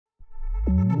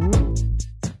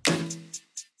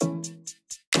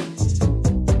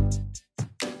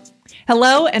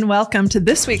Hello and welcome to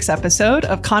this week's episode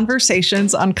of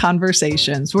Conversations on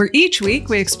Conversations, where each week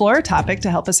we explore a topic to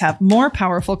help us have more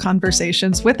powerful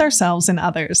conversations with ourselves and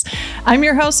others. I'm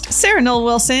your host, Sarah Noll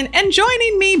Wilson, and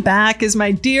joining me back is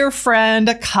my dear friend,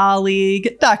 a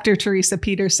colleague, Dr. Teresa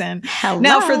Peterson. Hello.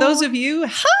 Now, for those of you,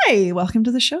 hi, welcome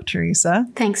to the show, Teresa.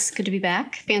 Thanks. Good to be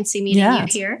back. Fancy meeting you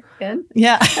here. Good.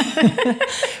 Yeah.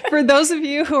 For those of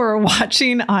you who are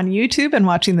watching on YouTube and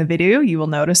watching the video, you will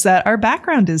notice that our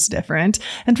background is different.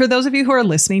 And for those of you who are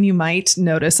listening, you might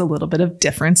notice a little bit of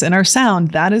difference in our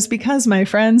sound. That is because, my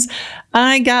friends,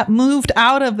 I got moved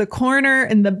out of the corner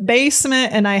in the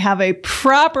basement and I have a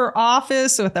proper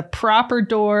office with a proper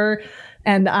door.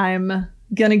 And I'm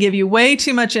going to give you way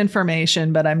too much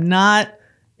information, but I'm not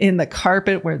in the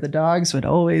carpet where the dogs would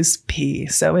always pee.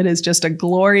 So it is just a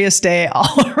glorious day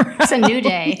all around. It's a new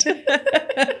day.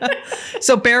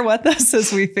 So bear with us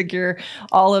as we figure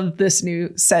all of this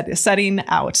new setting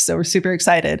out. So we're super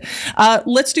excited.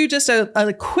 Let's do just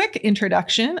a quick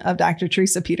introduction of Dr.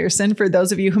 Teresa Peterson for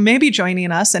those of you who may be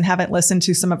joining us and haven't listened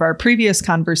to some of our previous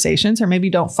conversations, or maybe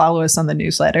don't follow us on the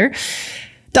newsletter.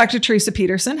 Dr. Teresa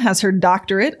Peterson has her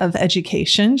doctorate of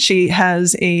education. She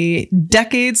has a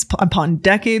decades upon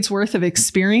decades worth of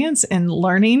experience in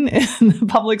learning in the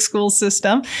public school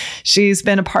system. She's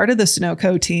been a part of the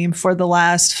Sunoco team for the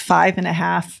last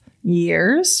 5.5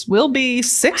 years. Will be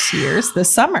 6 years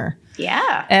this summer.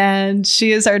 Yeah. And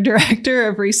she is our director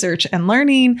of research and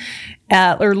learning,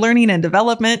 or learning and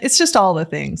development. It's just all the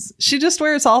things. She just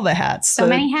wears all the hats. So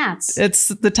many hats.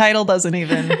 The title doesn't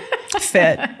even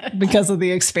fit because of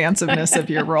the expansiveness of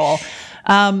your role.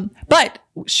 But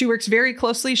she works very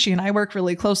closely. She and I work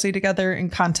really closely together in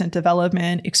content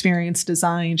development, experience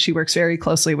design. She works very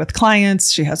closely with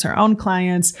clients. She has her own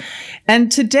clients. And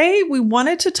today we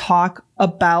wanted to talk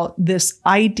about this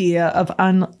idea of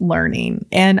unlearning.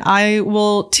 And I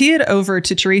will tee it over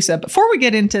to Teresa. Before we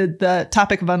get into the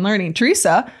topic of unlearning,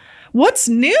 Teresa, what's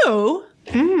new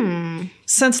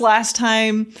since last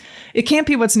time? It can't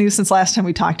be what's new since last time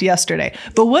we talked yesterday,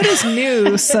 but what is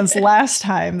new since last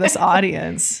time this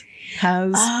audience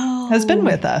has been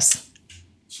with us?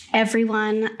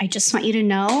 Everyone, I just want you to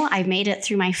know I made it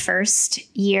through my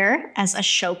first year as a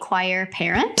show choir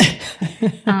parent.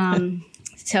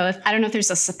 So I don't know if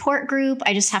there's a support group,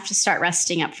 I just have to start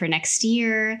resting up for next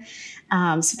year.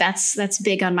 So that's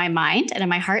big on my mind and in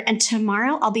my heart. And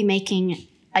tomorrow I'll be making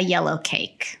a yellow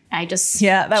cake. That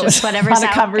was a lot of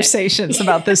conversations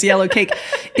about this yellow cake.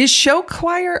 Is show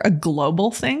choir a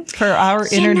global thing for our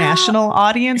international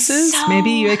audiences?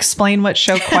 Maybe you explain what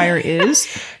show choir is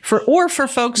for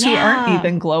folks who aren't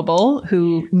even global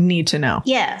who need to know.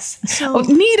 Yes. So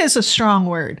need is a strong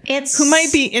word. Who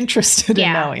might be interested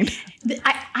in knowing.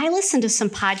 I listen to some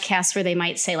podcasts where they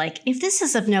might say, like, if this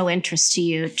is of no interest to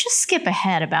you, just skip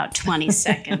ahead about 20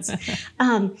 seconds.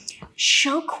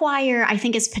 Show choir, I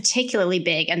think, is particularly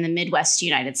big in the Midwest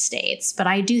United States, but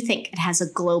I do think it has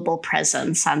a global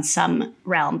presence on some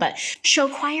realm. But show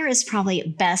choir is probably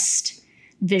best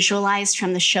visualized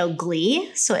from the show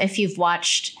Glee. So if you've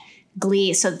watched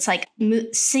Glee, so it's like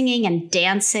singing and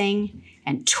dancing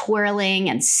and twirling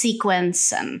and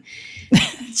sequence and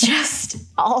just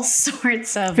all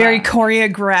sorts of very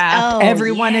choreographed.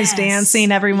 Everyone is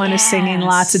dancing. Everyone is singing.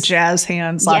 Lots of jazz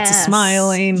hands. Lots of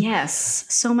smiling. Yes.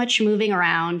 So much moving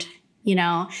around,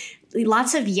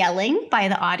 lots of yelling by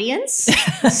the audience.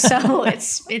 So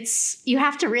it's you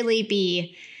have to really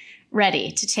be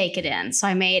ready to take it in. So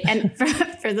I made, and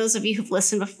for those of you who've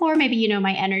listened before, maybe you know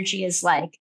my energy is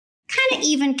like kind of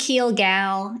even keel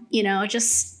gal,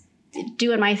 just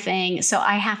doing my thing. So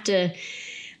I have to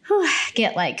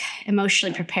get like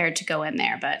emotionally prepared to go in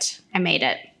there, but I made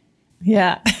it.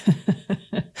 Yeah.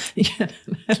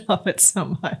 I love it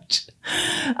so much.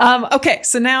 Okay.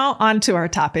 So now on to our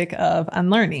topic of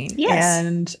unlearning. Yes.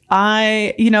 And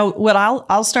what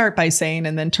I'll start by saying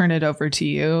and then turn it over to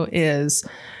you is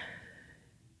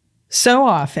so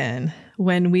often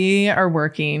when we are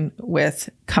working with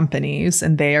companies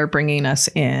and they are bringing us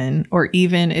in, or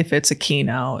even if it's a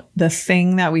keynote, the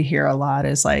thing that we hear a lot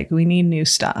is like, we need new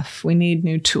stuff. We need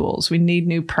new tools. We need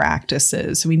new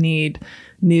practices. We need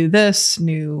new this,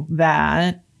 new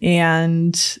that.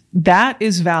 And that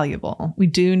is valuable. We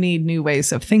do need new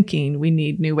ways of thinking. We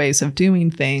need new ways of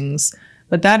doing things,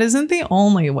 but that isn't the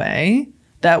only way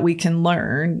that we can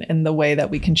learn and the way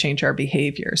that we can change our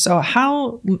behavior. So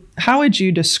how would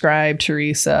you describe,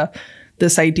 Teresa,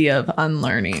 this idea of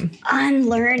unlearning?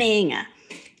 Unlearning.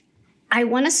 I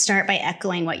want to start by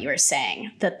echoing what you were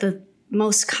saying, that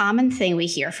most common thing we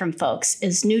hear from folks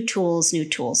is new tools, new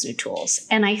tools, new tools.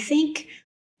 And I think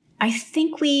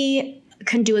we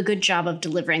can do a good job of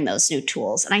delivering those new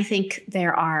tools. And I think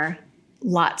there are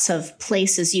lots of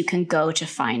places you can go to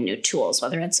find new tools,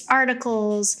 whether it's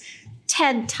articles,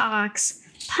 TED Talks,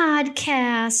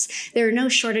 podcasts. There are no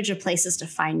shortage of places to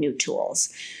find new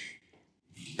tools.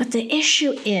 But the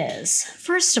issue is,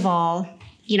 first of all,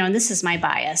 and this is my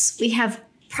bias, we have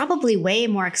probably way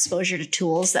more exposure to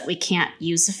tools that we can't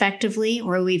use effectively,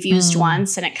 or we've used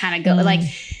once and it kind of goes like,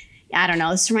 I don't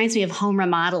know, this reminds me of home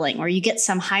remodeling, where you get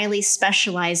some highly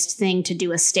specialized thing to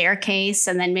do a staircase,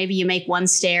 and then maybe you make one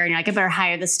stair and you're like, I better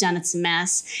hire this done, it's a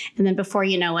mess. And then before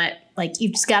you know it, like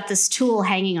you've just got this tool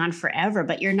hanging on forever,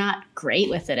 but you're not great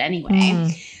with it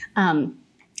anyway.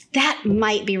 That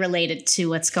might be related to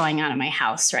what's going on in my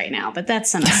house right now, but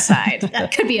that's an aside.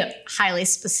 That could be a highly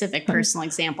specific personal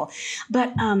example.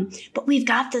 But we've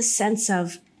got this sense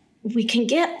of we can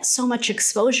get so much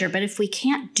exposure, but if we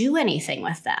can't do anything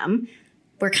with them,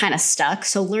 we're kind of stuck.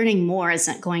 So learning more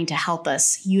isn't going to help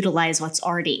us utilize what's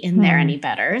already in there any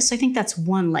better. So I think that's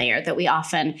one layer that we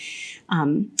often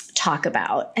talk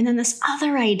about. And then this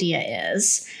other idea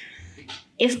is,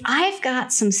 if I've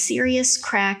got some serious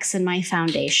cracks in my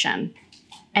foundation,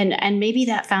 and maybe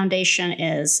that foundation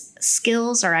is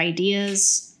skills or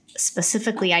ideas,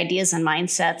 specifically ideas and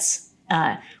mindsets,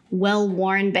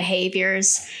 well-worn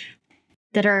behaviors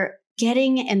that are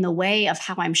getting in the way of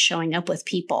how I'm showing up with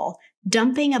people,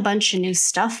 dumping a bunch of new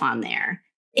stuff on there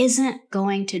isn't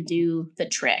going to do the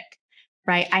trick.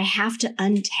 Right? I have to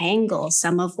untangle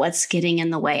some of what's getting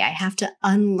in the way. I have to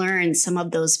unlearn some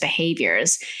of those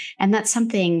behaviors. And that's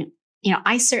something,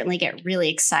 I certainly get really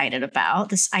excited about,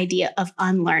 this idea of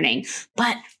unlearning,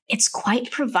 but it's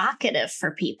quite provocative for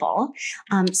people.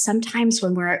 Sometimes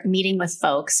when we're meeting with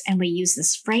folks and we use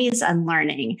this phrase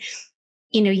unlearning,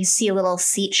 you see a little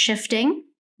seat shifting.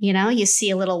 You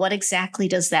see a little, what exactly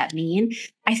does that mean?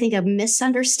 I think a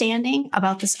misunderstanding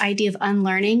about this idea of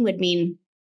unlearning would mean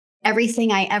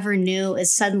everything I ever knew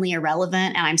is suddenly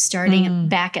irrelevant and I'm starting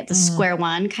back at the square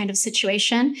one kind of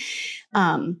situation.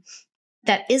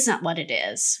 That isn't what it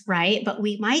is, right? But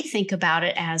we might think about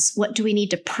it as, what do we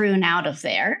need to prune out of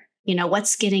there?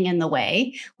 What's getting in the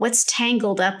way? What's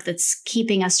tangled up that's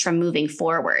keeping us from moving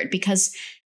forward? Because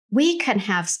we can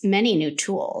have many new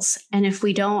tools. And if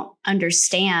we don't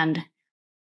understand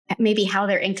maybe how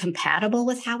they're incompatible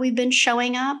with how we've been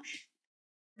showing up,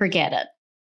 forget it.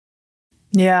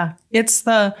 Yeah, it's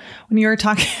when you were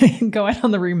talking, going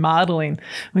on the remodeling,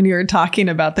 when you were talking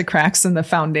about the cracks in the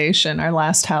foundation, our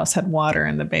last house had water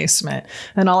in the basement.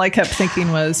 And all I kept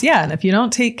thinking was, and if you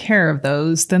don't take care of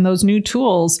those, then those new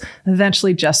tools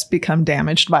eventually just become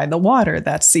damaged by the water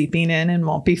that's seeping in and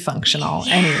won't be functional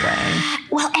anyway.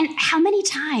 Well, and how many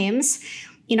times,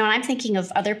 and I'm thinking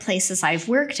of other places I've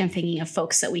worked, I'm thinking of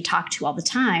folks that we talk to all the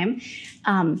time.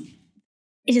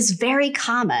 It is very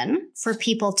common for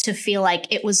people to feel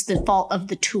like it was the fault of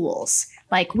the tools.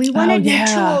 Like, we wanted new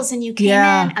tools and you came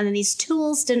in and then these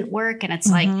tools didn't work. And it's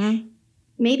like,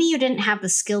 maybe you didn't have the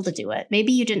skill to do it.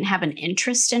 Maybe you didn't have an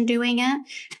interest in doing it.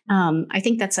 I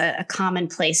think that's a common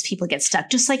place people get stuck.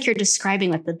 Just like you're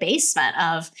describing with the basement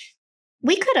of,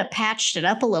 we could have patched it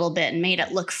up a little bit and made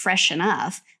it look fresh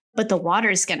enough, but the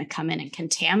water is going to come in and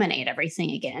contaminate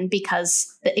everything again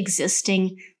because the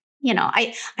existing,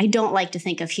 I don't like to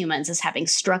think of humans as having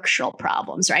structural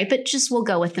problems, right? But just we'll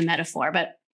go with the metaphor.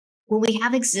 But when we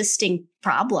have existing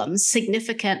problems,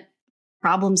 significant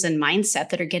problems in mindset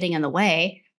that are getting in the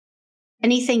way,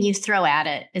 anything you throw at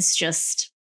it is just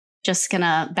going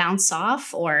to bounce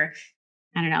off or,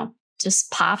 I don't know, just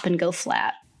pop and go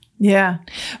flat. Yeah.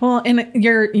 Well, and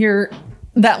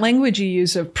that language you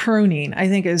use of pruning, I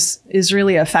think is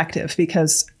really effective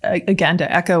because, again, to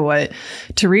echo what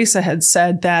Teresa had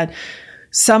said, that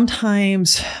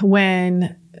sometimes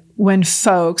when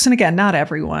folks, and again, not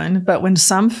everyone, but when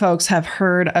some folks have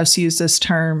heard us use this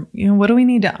term, what do we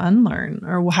need to unlearn,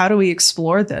 or how do we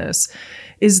explore this,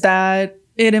 is that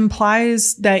it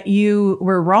implies that you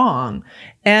were wrong.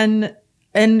 And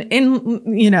in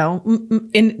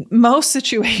most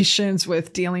situations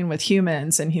with dealing with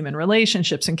humans and human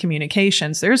relationships and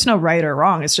communications, there's no right or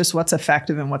wrong. It's just what's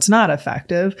effective and what's not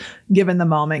effective, given the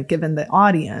moment, given the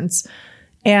audience.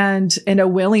 and a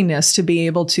willingness to be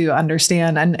able to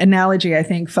understand. An analogy I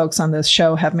think folks on this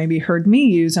show have maybe heard me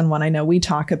use, and one I know we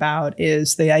talk about,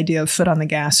 is the idea of foot on the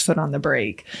gas, foot on the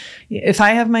brake. If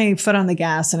I have my foot on the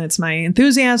gas and it's my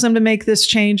enthusiasm to make this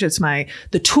change, it's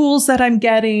the tools that I'm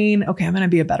getting, okay, I'm going to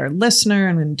be a better listener,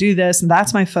 I'm going to do this, and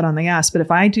that's my foot on the gas. But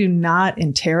if I do not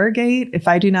interrogate, if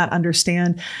I do not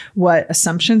understand what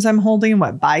assumptions I'm holding,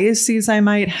 what biases I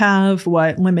might have,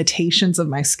 what limitations of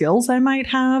my skills I might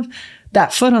have,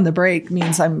 that foot on the brake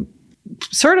means I'm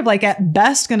sort of like at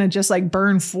best going to just like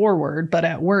burn forward, but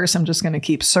at worst, I'm just going to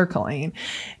keep circling.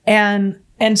 And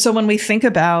so when we think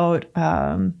about,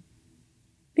 and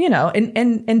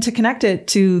to connect it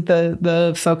to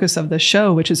the focus of the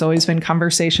show, which has always been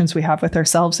conversations we have with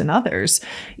ourselves and others,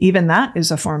 even that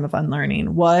is a form of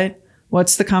unlearning.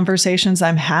 What's the conversations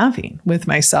I'm having with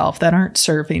myself that aren't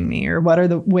serving me? Or what are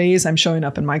the ways I'm showing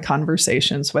up in my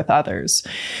conversations with others?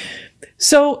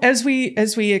 So as we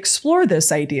explore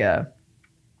this idea,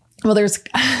 well, there's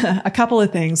a couple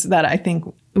of things that I think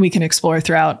we can explore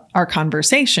throughout our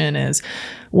conversation is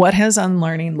what has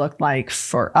unlearning looked like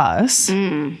for us,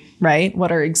 right?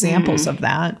 What are examples of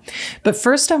that? But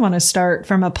first I want to start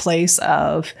from a place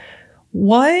of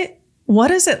what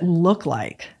does it look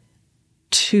like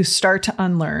to start to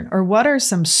unlearn, or what are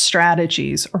some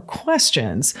strategies or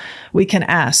questions we can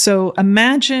ask? So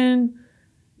imagine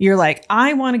you're like,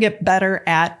 I want to get better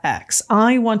at X.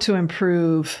 I want to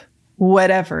improve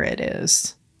whatever it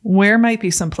is. Where might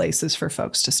be some places for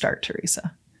folks to start,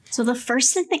 Teresa? So the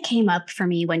first thing that came up for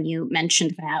me when you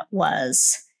mentioned that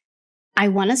was, I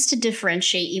want us to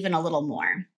differentiate even a little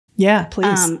more. Yeah,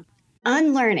 please.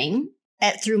 Unlearning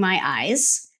through my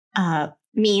eyes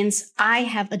means I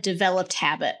have a developed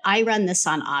habit. I run this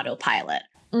on autopilot.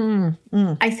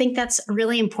 I think that's a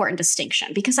really important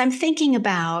distinction because I'm thinking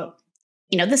about,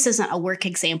 this isn't a work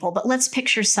example, but let's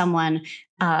picture someone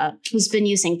who's been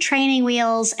using training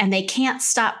wheels and they can't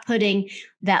stop putting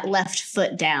that left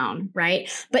foot down, right?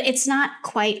 But it's not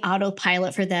quite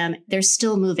autopilot for them. They're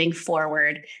still moving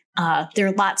forward. There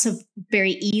are lots of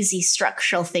very easy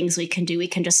structural things we can do. We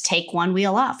can just take one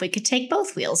wheel off. We could take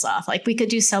both wheels off. Like we could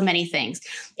do so many things.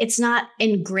 It's not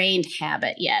ingrained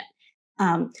habit yet.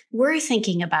 We're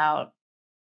thinking about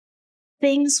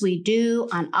things we do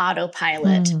on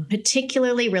autopilot,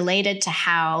 particularly related to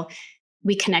how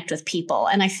we connect with people.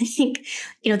 And I think,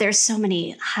 there's so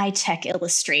many high-tech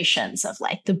illustrations of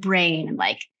like the brain and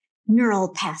like neural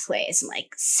pathways and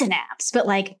like synapse, but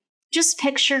like just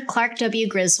picture Clark W.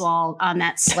 Griswold on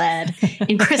that sled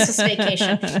in Christmas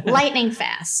Vacation, lightning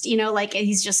fast, like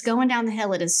he's just going down the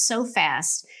hill. It is so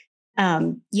fast.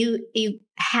 You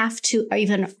have to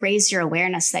even raise your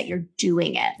awareness that you're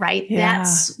doing it, right? Yeah.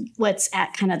 That's what's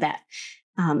at kind of that,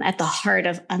 at the heart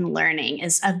of unlearning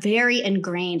is a very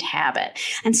ingrained habit.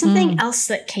 And something else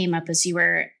that came up as you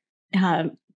were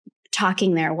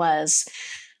talking there was,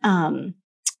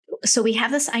 so we have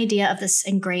this idea of this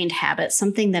ingrained habit,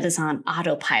 something that is on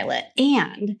autopilot,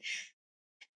 and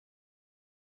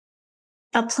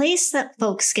a place that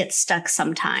folks get stuck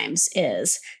sometimes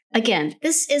is, again,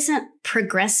 this isn't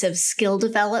progressive skill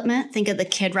development. Think of the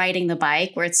kid riding the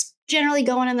bike where it's generally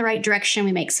going in the right direction.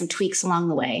 We make some tweaks along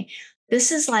the way.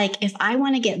 This is like, if I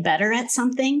want to get better at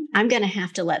something, I'm going to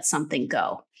have to let something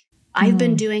go. I've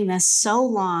been doing this so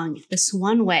long, this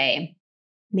one way,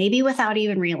 maybe without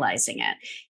even realizing it.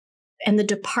 And the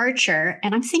departure,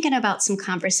 and I'm thinking about some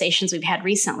conversations we've had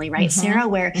recently, right, Sarah,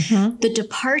 where the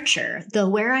departure, the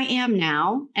where I am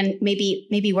now, and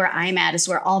maybe where I'm at is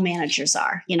where all managers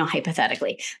are,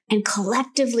 hypothetically, and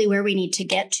collectively where we need to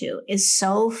get to is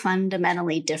so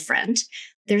fundamentally different.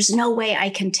 There's no way I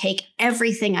can take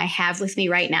everything I have with me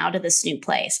right now to this new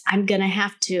place. I'm going to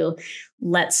have to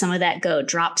let some of that go,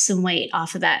 drop some weight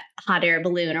off of that hot air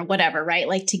balloon or whatever, right?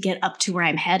 Like to get up to where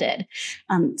I'm headed.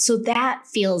 So that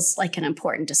feels like an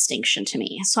important distinction to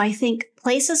me. So I think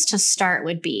places to start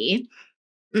would be,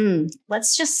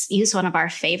 let's just use one of our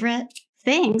favorite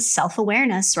things,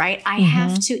 self-awareness, right? I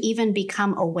have to even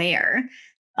become aware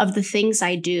of the things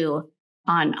I do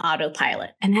on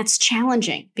autopilot. And that's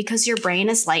challenging because your brain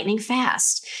is lightning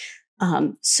fast.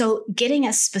 So getting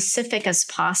as specific as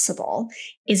possible,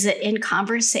 is it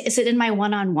in my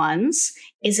one-on-ones?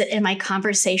 Is it in my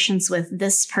conversations with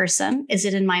this person? Is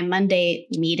it in my Monday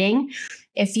meeting?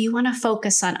 If you want to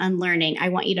focus on unlearning, I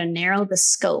want you to narrow the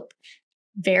scope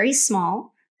very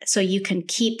small so you can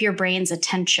keep your brain's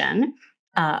attention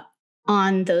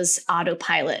on those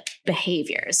autopilot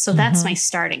behaviors. So that's my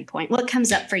starting point. What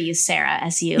comes up for you, Sarah,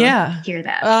 as you hear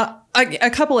that? A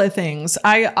couple of things.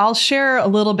 I'll share a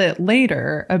little bit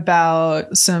later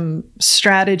about some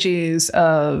strategies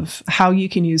of how you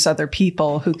can use other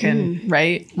people who can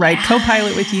write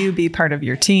co-pilot with you, be part of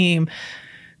your team.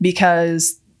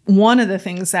 Because one of the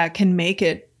things that can make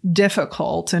it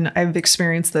difficult, and I've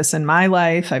experienced this in my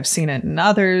life, I've seen it in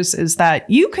others, is that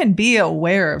you can be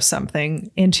aware of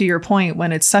something, and to your point,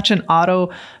 when it's such an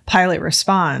autopilot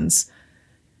response,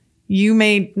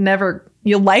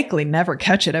 you'll likely never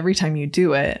catch it every time you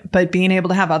do it, but being able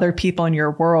to have other people in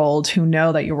your world who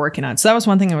know that you're working on. So that was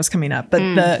one thing that was coming up,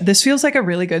 but this feels like a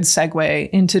really good segue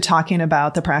into talking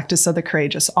about the practice of the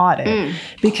courageous audit,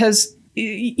 because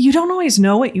you don't always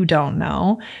know what you don't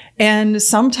know. And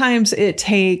sometimes it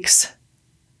takes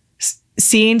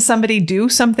seeing somebody do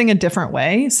something a different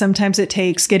way. Sometimes it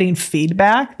takes getting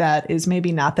feedback that is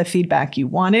maybe not the feedback you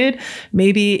wanted.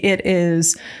 Maybe it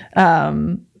is,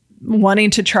 wanting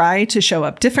to try to show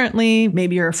up differently.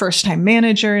 Maybe you're a first-time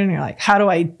manager and you're like, how do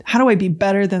I be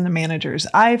better than the managers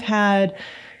I've had?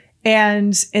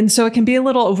 And so it can be a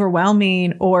little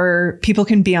overwhelming, or people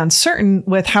can be uncertain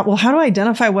with how do I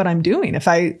identify what I'm doing? If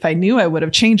I knew, I would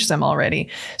have changed them already.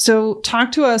 So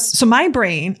talk to us. So my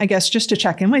brain, I guess, just to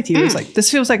check in with you, is like, this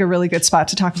feels like a really good spot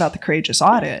to talk about the courageous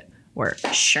audit work.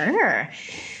 Sure.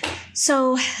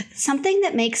 So something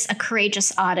that makes a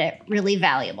courageous audit really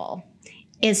valuable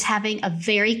is having a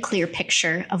very clear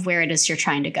picture of where it is you're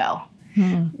trying to go,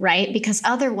 right? Because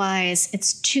otherwise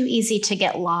it's too easy to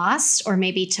get lost or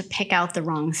maybe to pick out the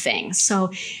wrong thing.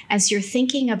 So as you're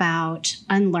thinking about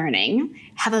unlearning,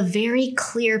 have a very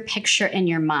clear picture in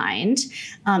your mind.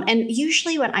 And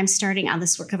usually when I'm starting on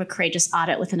this work of a courageous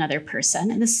audit with another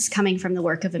person, and this is coming from the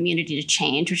work of Immunity to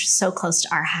Change, which is so close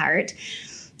to our heart,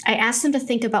 I ask them to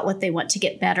think about what they want to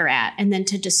get better at, and then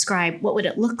to describe what would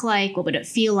it look like, what would it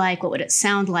feel like, what would it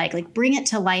sound like bring it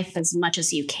to life as much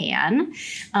as you can.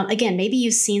 Again, maybe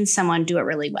you've seen someone do it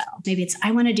really well. Maybe it's, I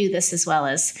want to do this as well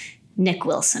as Nick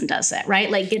Wilson does it,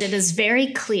 right? Like, get it as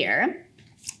very clear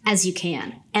as you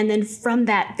can. And then from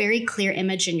that very clear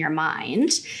image in your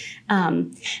mind,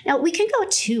 now we can go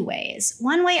two ways.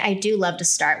 One way I do love to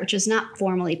start, which is not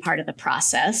formally part of the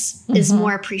process, is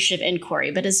more appreciative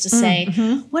inquiry, but is to say,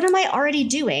 what am I already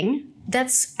doing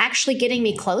that's actually getting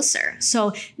me closer?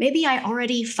 So maybe I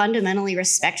already fundamentally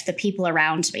respect the people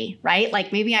around me, right?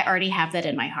 Like maybe I already have that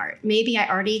in my heart. Maybe I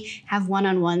already have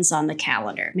one-on-ones on the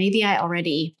calendar. Maybe I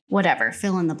already, whatever,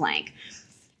 fill in the blank.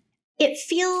 It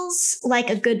feels like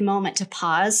a good moment to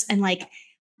pause and like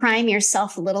prime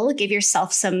yourself a little, give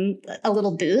yourself a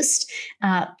little boost,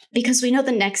 because we know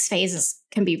the next phase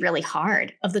can be really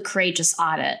hard of the courageous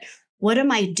audit. What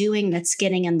am I doing that's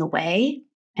getting in the way?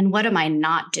 And what am I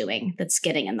not doing that's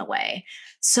getting in the way?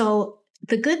 So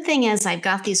the good thing is I've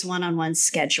got these one-on-ones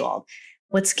scheduled.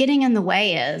 What's getting in the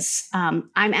way is I'm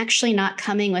actually not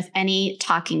coming with any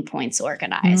talking points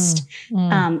organized.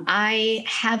 I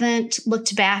haven't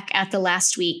looked back at the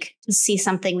last week to see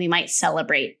something we might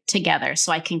celebrate together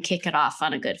so I can kick it off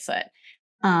on a good foot.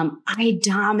 I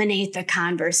dominate the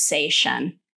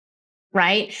conversation,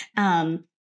 right?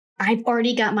 I've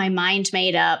already got my mind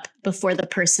made up before the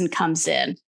person comes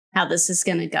in, how this is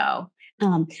going to go.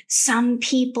 Some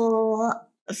people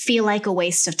feel like a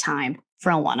waste of time for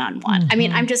a one-on-one. I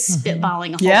mean, I'm just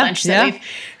spitballing a whole bunch that we've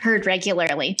heard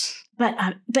regularly. But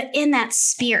in that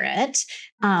spirit,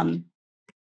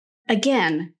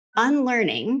 again,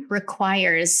 unlearning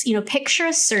requires, picture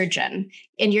a surgeon,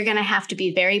 and you're going to have to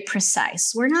be very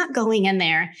precise. We're not going in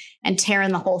there and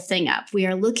tearing the whole thing up. We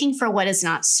are looking for what is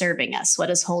not serving us, what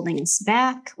is holding us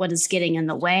back, what is getting in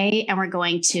the way, and we're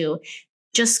going to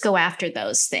just go after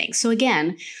those things. So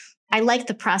again, I like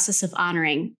the process of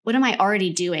honoring. What am I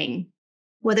already doing?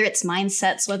 Whether it's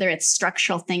mindsets, whether it's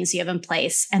structural things you have in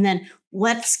place, and then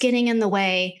what's getting in the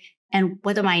way and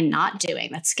what am I not doing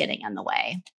that's getting in the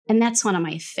way? And that's one of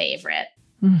my favorite.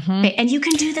 Okay, and you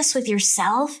can do this with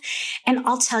yourself. And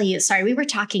I'll tell you, we were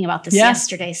talking about this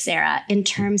yesterday, Sarah, in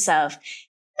terms of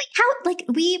how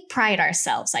we pride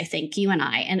ourselves, I think, you and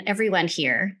I and everyone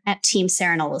here at Team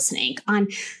Sarah Noll Wilson Inc. on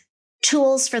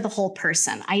tools for the whole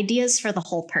person, ideas for the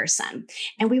whole person.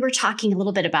 And we were talking a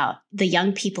little bit about the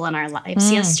young people in our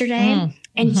lives yesterday.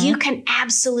 And you can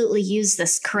absolutely use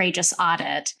this courageous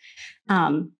audit.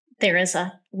 There is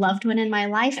a loved one in my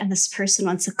life, and this person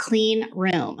wants a clean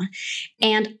room.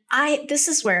 And this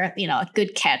is where, a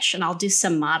good catch, and I'll do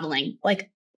some modeling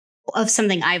of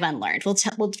something I've unlearned. We'll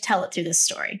tell it through this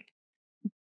story.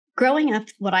 Growing up,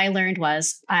 what I learned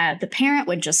was the parent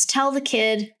would just tell the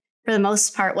kid, for the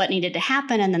most part, what needed to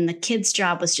happen. And then the kid's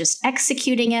job was just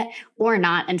executing it or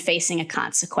not and facing a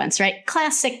consequence, right?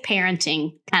 Classic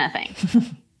parenting kind of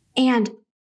thing. And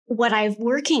what I'm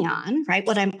working on, right?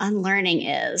 What I'm unlearning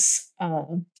is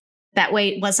that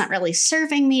way wasn't really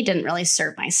serving me, didn't really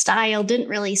serve my style, didn't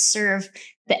really serve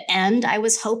the end I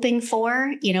was hoping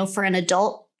for, for an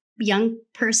adult, young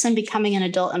person becoming an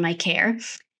adult in my care.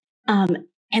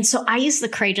 And so I use the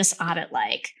courageous audit,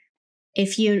 like,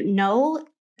 if you know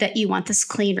that you want this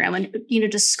clean room and,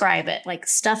 describe it, like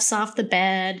stuff's off the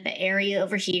bed, the area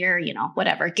over here,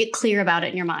 whatever, get clear about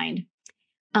it in your mind.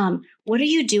 What are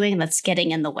you doing that's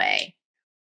getting in the way?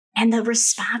 And the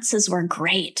responses were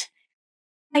great.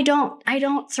 I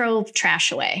don't throw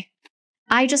trash away.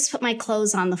 I just put my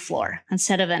clothes on the floor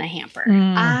instead of in a hamper.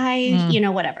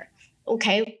 Whatever.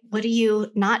 Okay, what are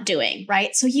you not doing?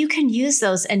 Right. So you can use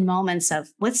those in moments of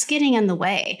what's getting in the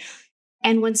way.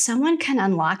 And when someone can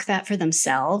unlock that for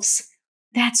themselves,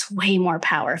 that's way more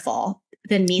powerful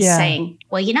than me saying,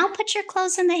 well, put your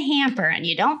clothes in the hamper and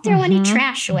you don't throw any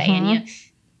trash away. And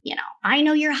I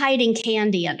know you're hiding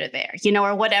candy under there,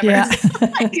 or whatever. Yeah.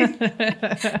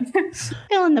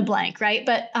 Fill in the blank. Right.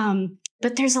 But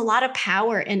there's a lot of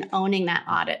power in owning that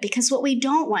audit, because what we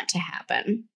don't want to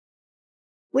happen,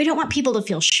 we don't want people to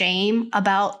feel shame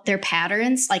about their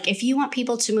patterns. Like, if you want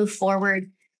people to move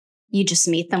forward, you just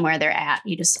meet them where they're at.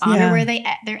 You just honor where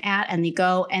they're at, and you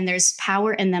go, and there's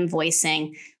power in them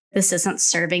voicing, this isn't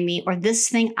serving me, or this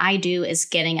thing I do is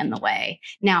getting in the way.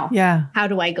 Now, how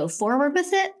do I go forward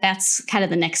with it? That's kind of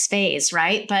the next phase,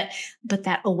 right? But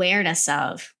that awareness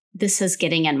of this is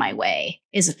getting in my way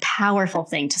is a powerful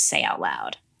thing to say out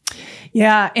loud.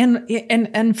 Yeah.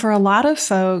 And for a lot of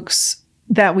folks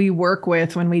that we work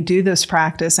with when we do this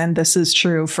practice, and this is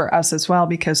true for us as well,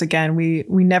 because again, we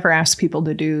never ask people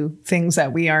to do things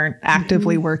that we aren't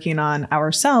actively working on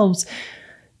ourselves.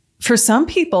 For some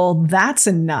people, that's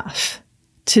enough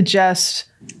to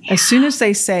just, as soon as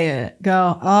they say it,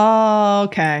 go, oh,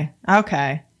 okay. All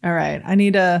right. I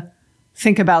need to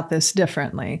think about this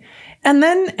differently. And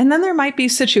then there might be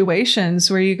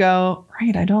situations where you go,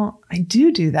 right, I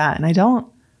do that and I don't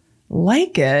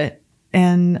like it.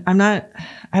 And I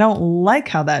don't like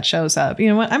how that shows up. You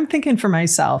know what? I'm thinking for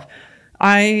myself,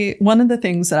 one of the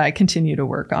things that I continue to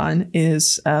work on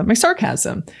is my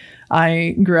sarcasm.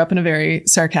 I grew up in a very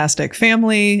sarcastic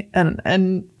family,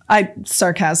 and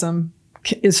sarcasm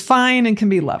is fine and can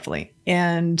be lovely.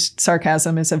 And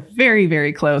sarcasm is a very,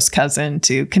 very close cousin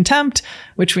to contempt,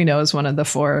 which we know is one of the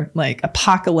 4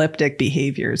 apocalyptic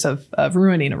behaviors of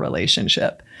ruining a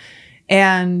relationship.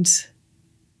 And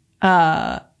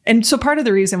so part of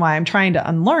the reason why I'm trying to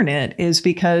unlearn it is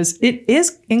because it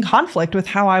is in conflict with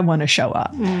how I want to show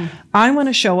up. I want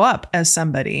to show up as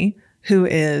somebody who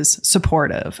is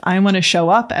supportive. I want to show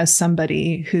up as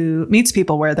somebody who meets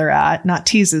people where they're at, not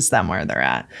teases them where they're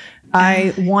at.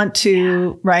 I want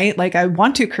to, right? I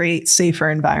want to create safer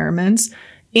environments,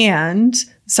 and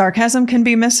sarcasm can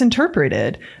be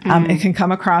misinterpreted. It can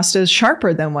come across as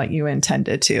sharper than what you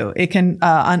intended to. It can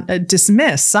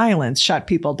dismiss, silence, shut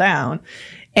people down.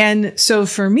 And so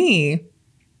for me,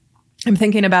 I'm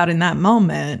thinking about in that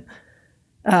moment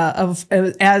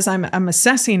as I'm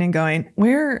assessing and going,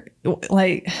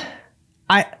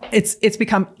 it's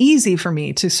become easy for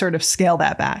me to sort of scale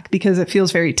that back because it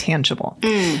feels very tangible.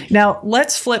 Now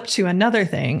let's flip to another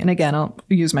thing. And again, I'll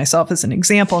use myself as an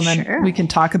example, and then we can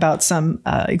talk about some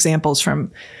examples from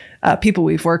people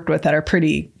we've worked with that are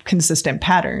pretty consistent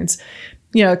patterns.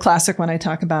 A classic one I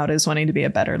talk about is wanting to be a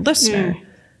better listener.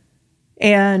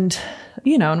 And,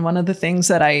 and one of the things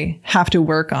that I have to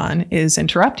work on is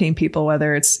interrupting people,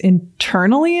 whether it's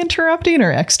internally interrupting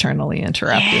or externally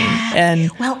interrupting.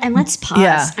 And let's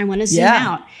pause. I want to zoom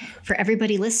out. For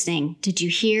everybody listening, did you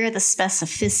hear the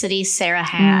specificity Sarah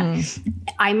had?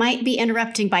 I might be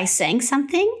interrupting by saying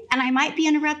something, and I might be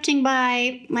interrupting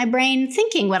by my brain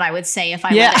thinking what I would say if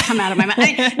I let it come out of my mouth.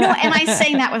 Am I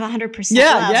saying that with 100%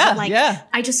 love? But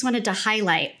I just wanted to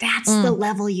highlight that's the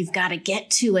level you've got to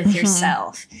get to with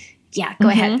yourself. Yeah, go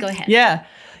ahead. Yeah.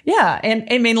 Yeah. And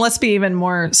I mean, let's be even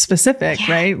more specific,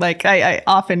 right? I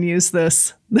often use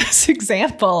this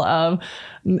example of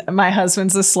my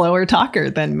husband's a slower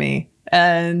talker than me.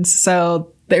 And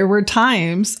so there were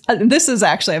times, this is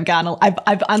actually,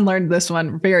 I've unlearned this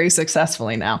one very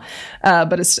successfully now.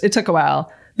 But it took a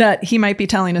while, that he might be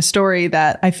telling a story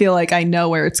that I feel like I know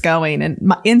where it's going.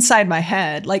 And inside my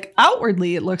head,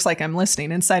 outwardly, it looks like I'm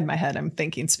listening. Inside my head, I'm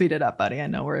thinking, speed it up, buddy. I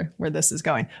know where this is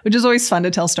going, which is always fun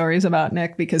to tell stories about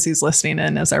Nick because he's listening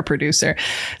in as our producer.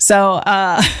 So,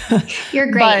 you're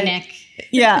great, Nick.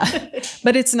 Yeah.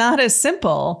 But it's not as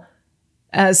simple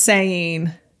as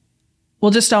saying,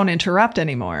 well, just don't interrupt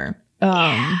anymore.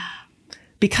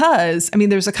 Because, I mean,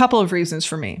 there's a couple of reasons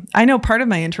for me. I know part of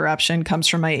my interruption comes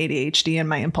from my ADHD and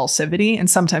my impulsivity, and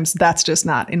sometimes that's just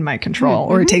not in my control,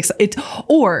 or it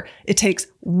takes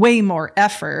way more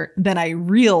effort than I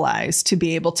realize to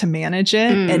be able to manage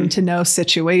it and to know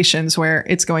situations where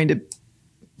it's going to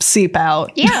seep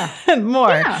out more.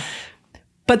 Yeah.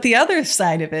 But the other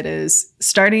side of it is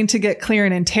starting to get clear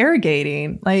and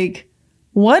interrogating, like,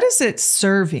 what is it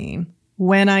serving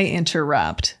when I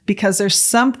interrupt? Because there's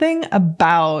something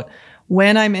about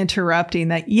when I'm interrupting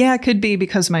that, it could be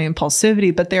because of my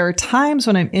impulsivity, but there are times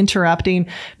when I'm interrupting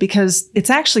because it's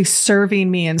actually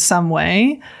serving me in some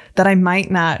way that I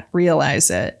might not realize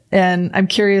it. And I'm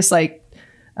curious, like,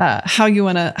 how do you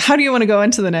want to go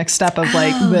into the next step of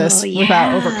like this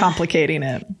without overcomplicating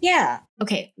it? Yeah.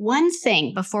 Okay. One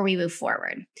thing before we move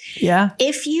forward. Yeah.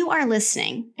 If you are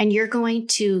listening and you're going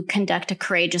to conduct a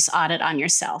courageous audit on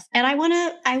yourself, and I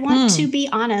want to be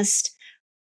honest,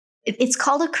 it's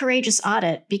called a courageous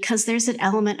audit because there's an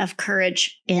element of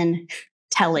courage in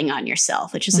telling on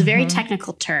yourself, which is a very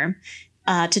technical term,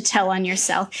 to tell on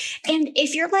yourself. And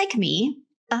if you're like me,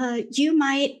 you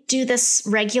might do this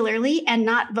regularly and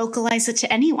not vocalize it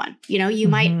to anyone. You know, you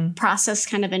might process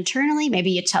kind of internally. Maybe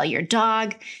you tell your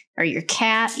dog or your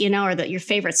cat, you know, or your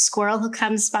favorite squirrel who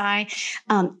comes by.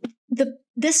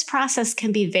 This process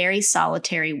can be very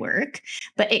solitary work,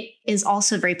 but it is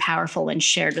also very powerful when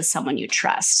shared with someone you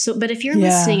trust. So, but if you're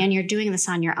listening and you're doing this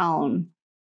on your own,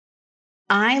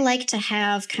 I like to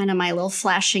have kind of my little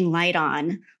flashing light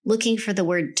on, looking for the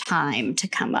word time to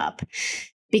come up,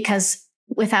 because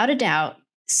without a doubt,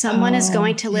 someone is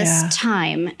going to list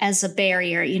time as a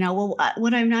barrier. You know, well,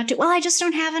 what I'm not doing, well, I just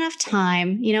don't have enough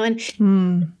time, you know,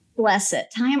 and bless it.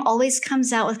 Time always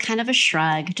comes out with kind of a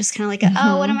shrug, just kind of like,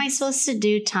 oh, what am I supposed to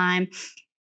do? Time.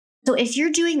 So if you're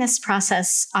doing this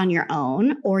process on your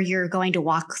own, or you're going to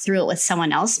walk through it with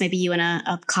someone else, maybe you and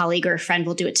a colleague or a friend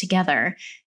will do it together,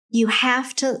 you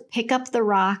have to pick up the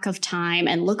rock of time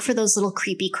and look for those little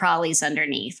creepy crawlies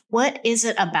underneath. What is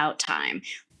it about time?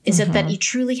 Is it that you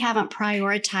truly haven't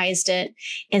prioritized it?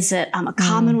 Is it a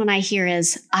common one I hear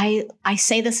is, I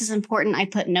say this is important. I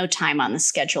put no time on the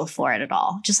schedule for it at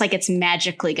all. Just like it's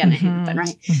magically going to happen,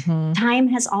 right? Time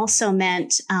has also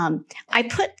meant I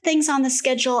put things on the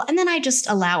schedule and then I just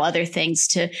allow other things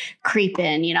to creep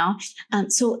in, you know?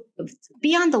 So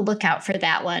be on the lookout for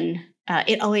that one.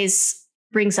 It always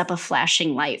brings up a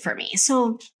flashing light for me.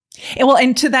 So well,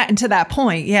 and to that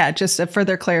point, just a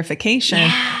further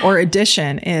clarification or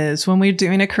addition is when we're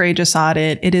doing a courageous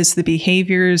audit, it is the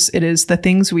behaviors, it is the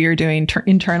things we are doing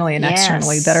internally and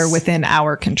externally that are within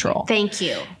our control. Thank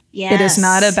you. Yes. It is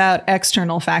not about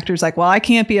external factors like, well, I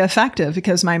can't be effective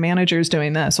because my manager is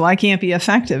doing this. Well, I can't be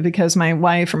effective because my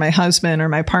wife or my husband or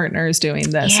my partner is doing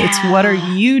this. It's what are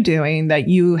you doing that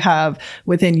you have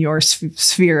within your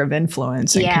sphere of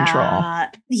influence and control.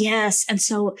 Yes. And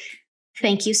so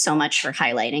thank you so much for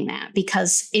highlighting that,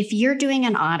 because if you're doing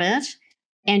an audit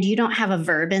and you don't have a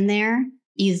verb in there,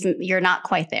 you're not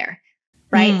quite there,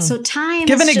 right? So time.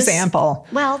 Give an example.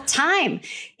 Well, time.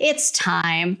 It's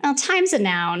time. Well, time's a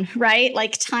noun, right?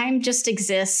 Like time just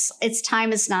exists.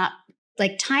 Time is not,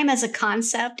 like time as a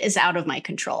concept is out of my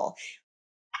control.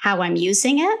 How I'm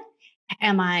using it.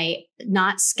 Am I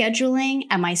not scheduling?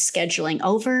 Am I scheduling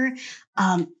over?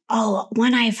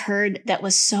 One I've heard that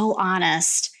was so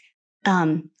honest.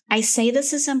 I say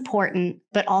this is important,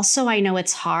 but also I know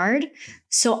it's hard.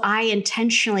 So I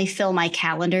intentionally fill my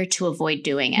calendar to avoid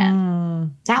doing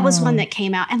it. That was one that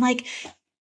came out. And like,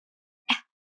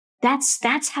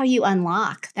 that's how you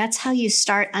unlock. That's how you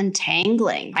start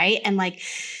untangling, right? And like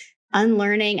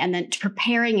unlearning and then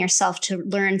preparing yourself to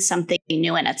learn something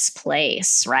new in its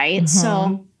place, right?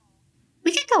 So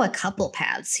we could go a couple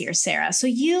paths here, Sarah. So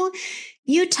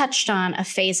you touched on a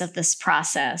phase of this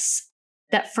process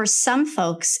that for some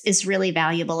folks is really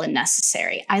valuable and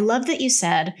necessary. I love that you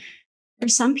said, for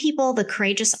some people, the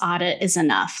courageous audit is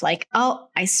enough. Like, oh,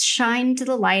 I shined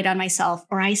the light on myself,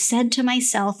 or I said to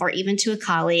myself, or even to a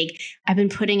colleague, I've been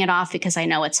putting it off because I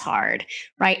know it's hard,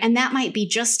 right? And that might be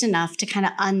just enough to kind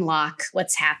of unlock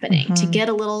what's happening, to get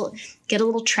a little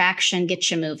traction, get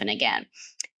you moving again.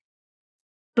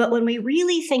 But when we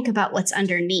really think about what's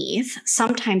underneath,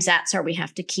 sometimes that's where we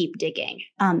have to keep digging.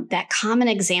 That common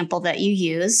example that you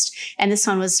used, and this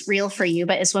one was real for you,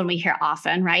 but is one we hear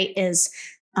often, right, is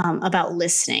about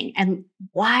listening. And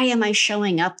why am I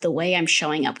showing up the way I'm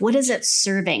showing up? What is it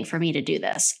serving for me to do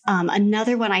this?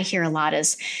 Another one I hear a lot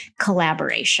is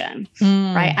collaboration,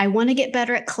 right? I want to get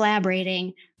better at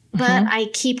collaborating, but I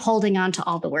keep holding on to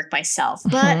all the work myself.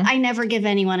 But I never give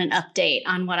anyone an update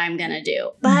on what I'm going to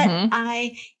do. But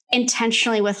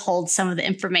intentionally withhold some of the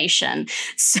information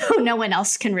so no one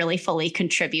else can really fully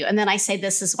contribute. And then I say,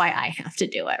 this is why I have to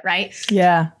do it, right?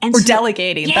 Yeah. And or so,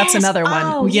 delegating. yes. That's another one.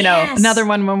 Oh, you know, yes. another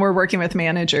one when we're working with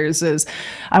managers is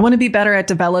I want to be better at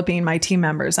developing my team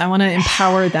members. I want to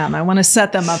empower them. I want to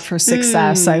set them up for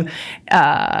success.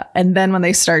 And then when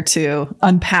they start to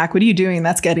unpack, what are you doing?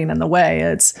 That's getting in the way.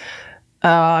 It's,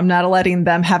 I'm not letting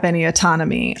them have any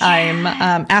autonomy. Yeah.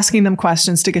 I'm asking them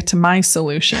questions to get to my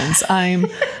solutions. I'm,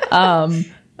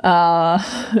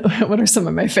 what are some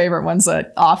of my favorite ones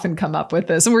that often come up with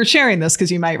this? And we're sharing this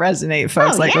because you might resonate,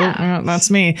 folks. That's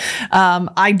me.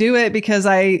 I do it because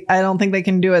I don't think they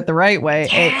can do it the right way,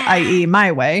 i.e.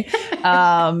 my way.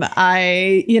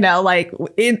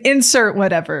 Insert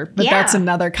whatever. But that's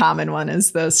another common one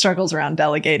is the struggles around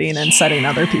delegating and setting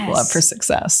other people up for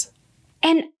success.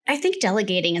 And I think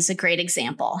delegating is a great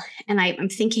example. And I'm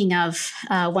thinking of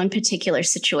one particular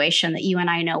situation that you and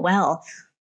I know well.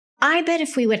 I bet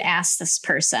if we would ask this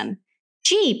person,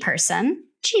 G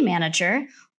manager,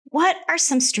 what are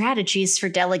some strategies for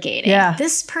delegating? Yeah.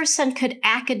 This person could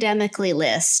academically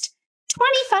list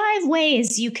 25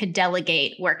 ways you could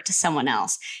delegate work to someone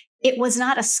else. It was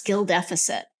not a skill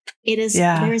deficit. It is,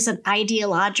 there's an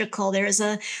ideological, there's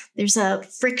a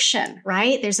friction,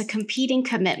 right? There's a competing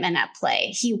commitment at play.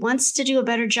 He wants to do a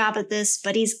better job at this,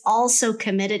 but he's also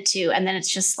committed to, and then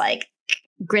it's just like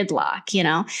gridlock, you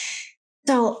know?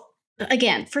 So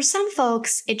again, for some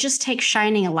folks, it just takes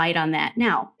shining a light on that.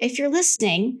 Now, if you're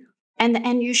listening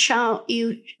and you shown,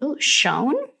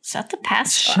 is that the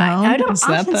past? Shown? I don't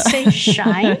often say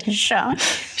shine, shown.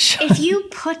 If you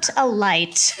put a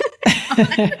light,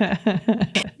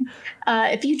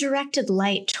 if you directed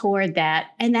light toward that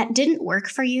and that didn't work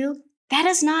for you, that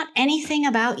is not anything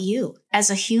about you as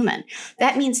a human.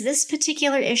 That means this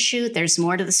particular issue, there's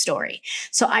more to the story.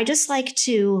 So I just like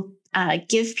to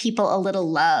give people a little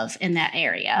love in that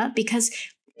area because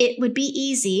it would be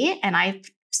easy. And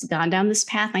I've gone down this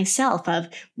path myself of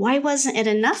why wasn't it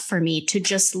enough for me to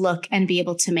just look and be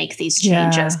able to make these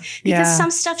changes? Because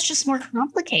some stuff's just more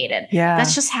complicated. Yeah.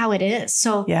 That's just how it is.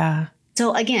 So,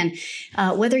 So again,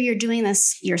 whether you're doing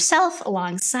this yourself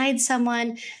alongside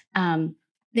someone,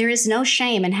 there is no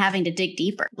shame in having to dig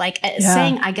deeper. Like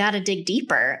saying, I got to dig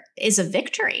deeper is a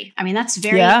victory. I mean, that's a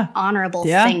very honorable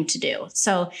thing to do.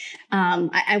 So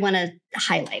I want to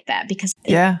highlight that because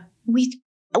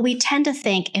we tend to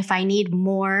think if I need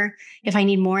more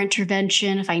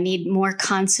intervention, if I need more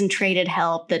concentrated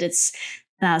help, that it's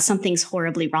something's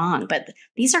horribly wrong. But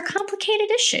these are complicated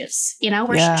issues. You know,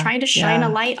 we're trying to shine a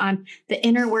light on the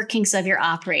inner workings of your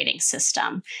operating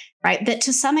system, right? That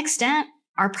to some extent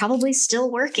are probably still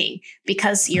working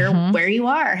because you're where you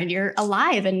are and you're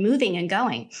alive and moving and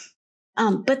going.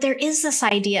 But there is this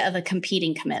idea of a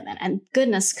competing commitment. And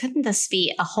goodness, couldn't this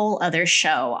be a whole other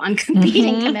show on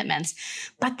competing commitments?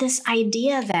 But this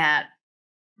idea that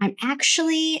I'm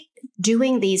actually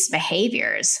doing these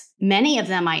behaviors, many of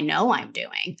them I know I'm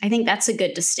doing. I think that's a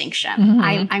good distinction.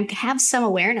 I have some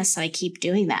awareness that I keep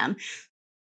doing them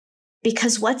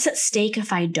because what's at stake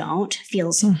if I don't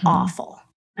feels awful.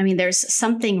 I mean, there's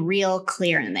something real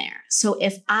clear in there. So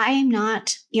if I'm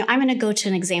not, I'm going to go to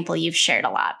an example you've shared a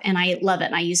lot and I love it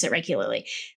and I use it regularly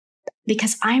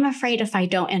because I'm afraid if I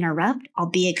don't interrupt, I'll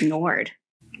be ignored.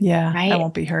 Yeah. Right? I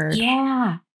won't be heard.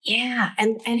 Yeah. Yeah.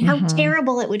 And how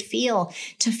terrible it would feel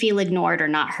to feel ignored or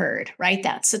not heard, right?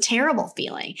 That's a terrible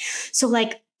feeling. So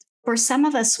like, for some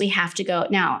of us, we have to go.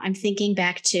 Now, I'm thinking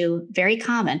back to very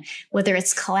common, whether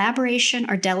it's collaboration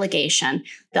or delegation,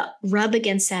 the rub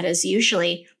against that is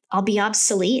usually I'll be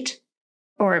obsolete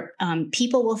or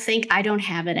people will think I don't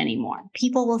have it anymore.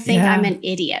 People will think I'm an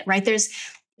idiot, right?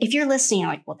 If you're listening, you're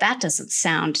like, well, that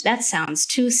sounds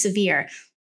too severe.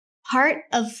 Part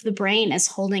of the brain is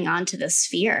holding on to this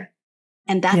fear.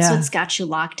 And that's what's got you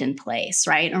locked in place,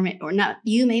 right? Or not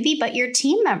you maybe, but your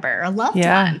team member or a loved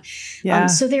one. Yeah.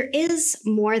 So there is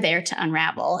more there to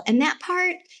unravel. And that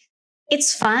part,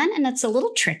 it's fun and it's a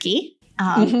little tricky.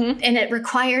 And it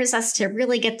requires us to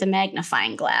really get the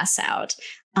magnifying glass out.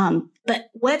 But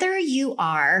whether you've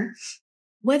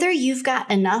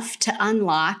got enough to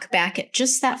unlock back at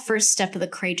just that first step of the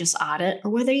courageous audit, or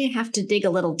whether you have to dig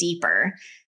a little deeper,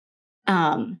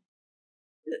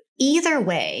 either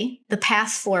way, the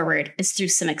path forward is through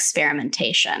some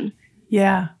experimentation.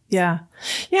 Yeah.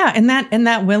 And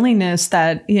that willingness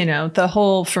that, the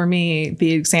whole, for me,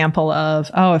 the example of,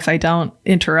 if I don't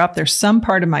interrupt, there's some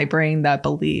part of my brain that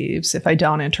believes if I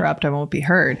don't interrupt, I won't be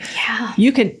heard. Yeah.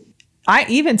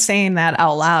 Even saying that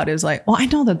out loud is like, well, I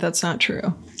know that that's not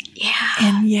true. Yeah.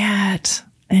 And yet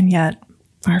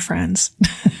our friends.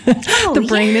 The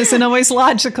brain isn't always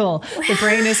logical. The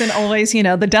brain isn't always,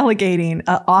 the delegating.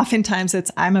 Oftentimes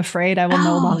it's, I'm afraid I will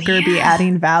no longer be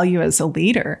adding value as a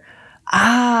leader.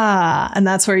 And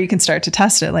that's where you can start to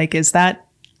test it. Like, is that,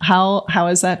 how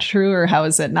is that true, or how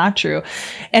is it not true?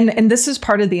 And this is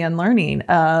part of the unlearning.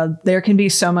 There can be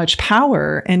so much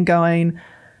power in going,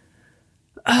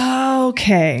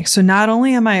 okay, so not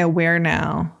only am I aware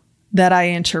now that I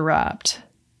interrupt,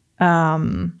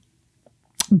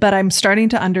 but I'm starting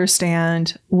to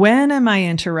understand, when am I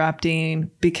interrupting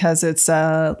because it's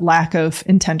a lack of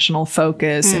intentional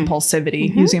focus,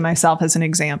 impulsivity, using myself as an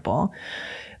example.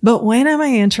 But when am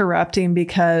I interrupting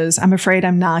because I'm afraid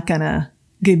I'm not going to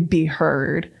be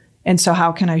heard? And so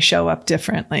how can I show up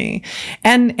differently?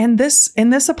 And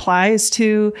this applies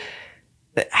to,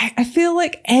 I feel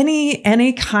like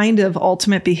any kind of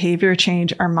ultimate behavior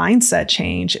change or mindset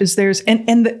change is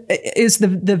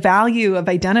the value of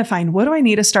identifying, what do I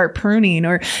need to start pruning?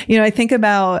 Or, I think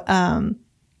about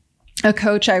a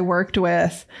coach I worked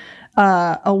with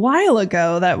a while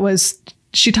ago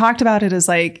she talked about it as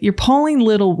like, you're pulling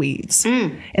little weeds.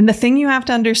 And the thing you have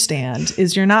to understand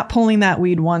is you're not pulling that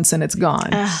weed once and it's gone,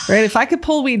 right? If I could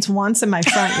pull weeds once in my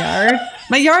front yard,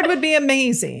 my yard would be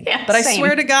amazing. Yeah, but I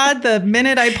swear to God, the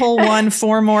minute I pull one,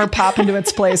 4 more pop into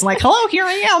its place. I'm like, hello, here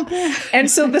I am. And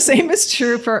so the same is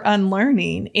true for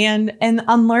unlearning. And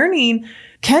unlearning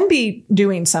can be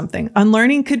doing something.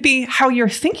 Unlearning could be how you're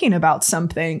thinking about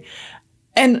something.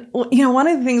 And, one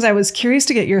of the things I was curious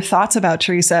to get your thoughts about,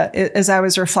 Teresa, as I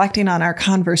was reflecting on our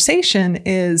conversation,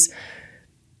 is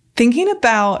thinking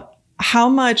about how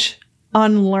much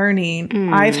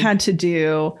unlearning I've had to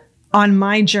do on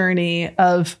my journey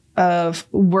of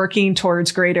working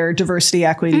towards greater diversity,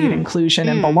 equity, and inclusion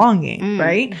and belonging,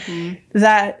 right?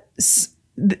 That,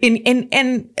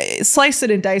 and slice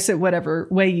it and dice it whatever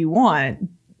way you want.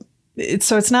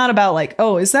 So it's not about like,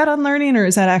 oh, is that unlearning, or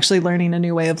is that actually learning a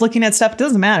new way of looking at stuff? It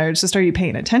doesn't matter. It's just, are you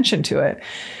paying attention to it?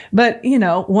 But,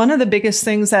 one of the biggest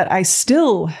things that I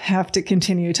still have to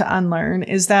continue to unlearn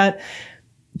is that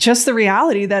just the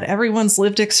reality that everyone's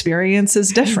lived experience is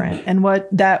different, and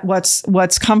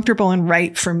what's comfortable and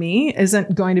right for me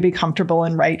isn't going to be comfortable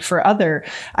and right for other.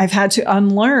 I've had to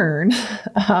unlearn,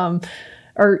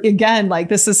 or again, like,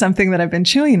 this is something that I've been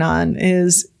chewing on,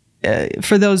 is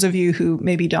for those of you who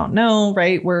maybe don't know,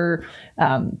 right, we're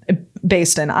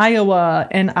based in Iowa,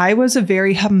 and Iowa's a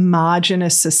very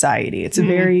homogenous society. It's a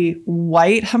very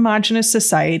white, homogenous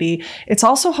society. It's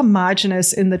also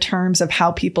homogenous in the terms of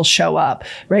how people show up,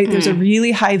 right? There's a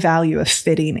really high value of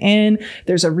fitting in.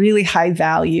 There's a really high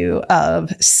value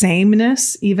of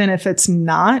sameness, even if it's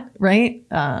not, right?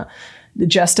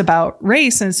 Just about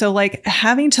race. And so, like,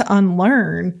 having to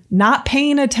unlearn, not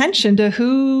paying attention to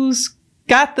who's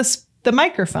got the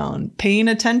microphone, paying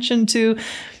attention to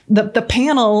the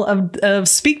panel of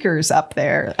speakers up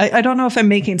there. I don't know if I'm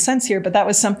making sense here, but that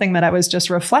was something that I was just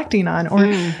reflecting on, or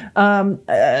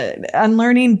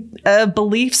unlearning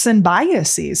beliefs and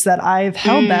biases that I've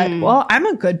held that, well, I'm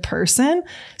a good person.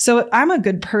 So I'm a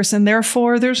good person.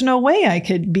 Therefore, there's no way I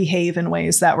could behave in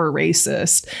ways that were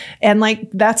racist. And like,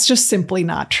 that's just simply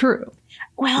not true.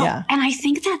 Well, and I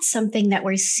think that's something that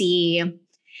we see.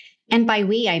 And by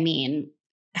we, I mean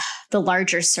the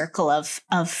larger circle of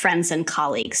friends and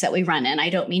colleagues that we run in. I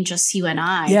don't mean just you and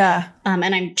I. Yeah.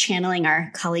 And I'm channeling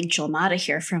our colleague Jill Mata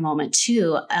here for a moment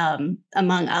too,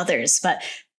 among others. But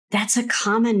that's a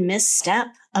common misstep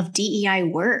of DEI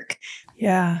work.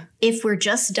 Yeah. If we're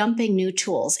just dumping new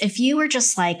tools, if you were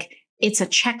just like, it's a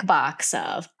checkbox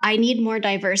of, I need more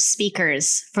diverse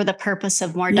speakers for the purpose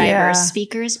of more diverse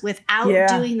speakers, without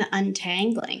doing the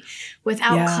untangling,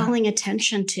 without calling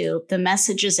attention to the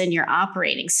messages in your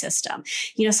operating system.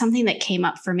 Something that came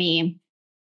up for me,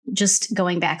 just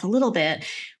going back a little bit,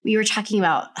 we were talking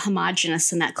about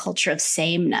homogenous and that culture of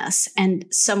sameness, and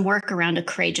some work around a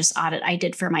courageous audit I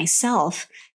did for myself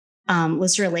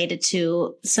was related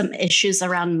to some issues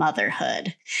around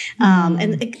motherhood.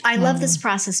 And I love this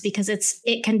process because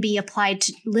it can be applied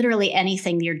to literally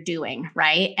anything you're doing,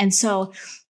 right? And so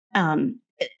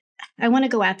I want to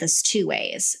go at this 2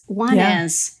 ways. One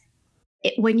is,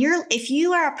 if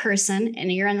you are a person and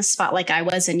you're in the spot like I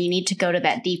was, and you need to go to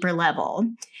that deeper level,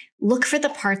 look for the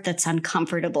part that's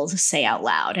uncomfortable to say out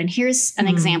loud. And here's an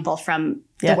example from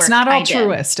the work it's not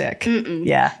altruistic.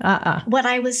 Yeah. What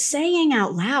I was saying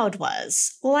out loud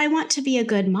was, well, I want to be a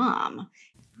good mom.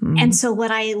 And so what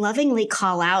I lovingly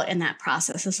call out in that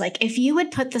process is like, if you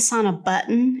would put this on a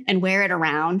button and wear it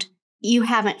around, you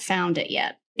haven't found it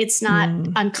yet. It's not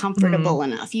uncomfortable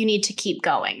enough. You need to keep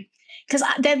going. Because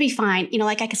that'd be fine.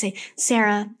 Like I could say,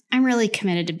 Sarah, I'm really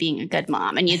committed to being a good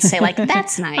mom. And you'd say like,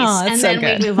 that's nice. Oh, that's and so then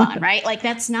good. we'd move on, right? Like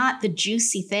that's not the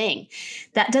juicy thing.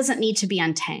 That doesn't need to be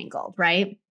untangled,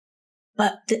 right?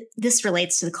 But this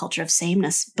relates to the culture of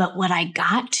sameness. But what I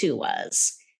got to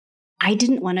was I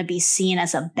didn't want to be seen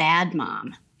as a bad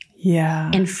mom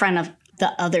in front of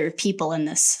the other people in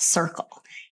this circle.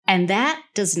 And that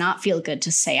does not feel good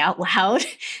to say out loud.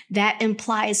 That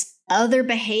implies other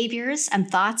behaviors and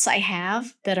thoughts I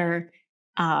have that are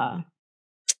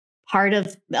part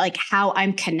of like how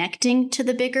I'm connecting to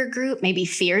the bigger group, maybe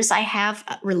fears I have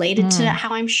related to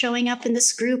how I'm showing up in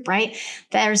this group, right?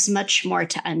 There's much more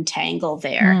to untangle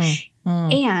there.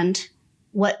 And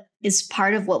what is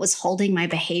part of what was holding my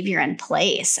behavior in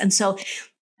place. And so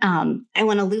I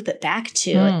want to loop it back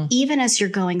to even as you're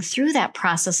going through that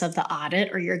process of the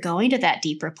audit or you're going to that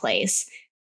deeper place,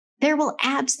 there will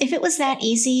if it was that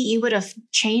easy, you would have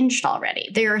changed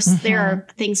already. There are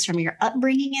things from your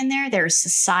upbringing in there. There are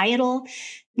societal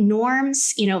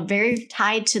norms, very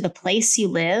tied to the place you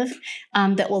live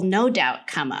that will no doubt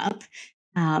come up,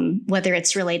 whether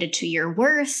it's related to your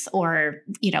worth or,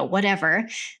 whatever.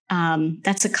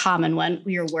 That's a common one,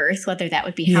 your worth, whether that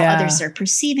would be how others are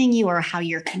perceiving you or how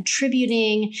you're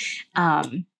contributing.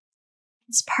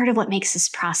 It's part of what makes this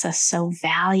process so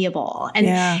valuable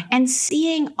and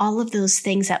seeing all of those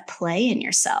things at play in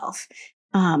yourself.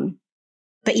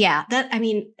 But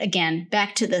again,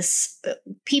 back to this,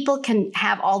 people can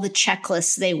have all the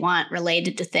checklists they want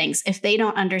related to things. If they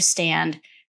don't understand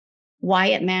why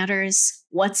it matters,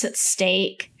 what's at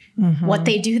stake, what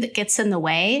they do that gets in the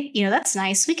way, that's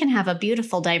nice. We can have a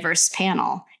beautiful, diverse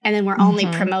panel. And then we're only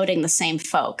promoting the same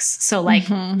folks. So like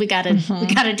we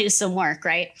gotta do some work,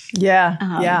 right?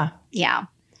 Yeah.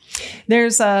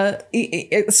 There's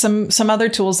some other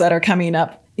tools that are coming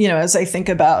up, as I think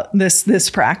about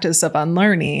this practice of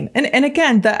unlearning. And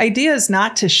again, the idea is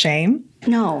not to shame.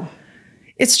 No.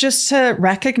 It's just to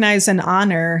recognize and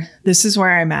honor, this is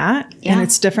where I'm at, and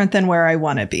it's different than where I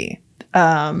want to be.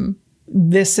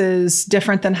 This is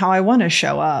different than how I want to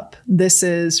show up. This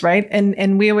is right.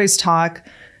 And we always talk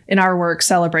in our work,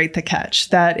 celebrate the catch,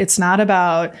 that it's not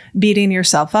about beating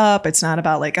yourself up. It's not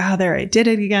about like, there, I did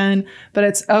it again, but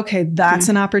it's okay. That's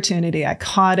an opportunity. I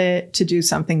caught it to do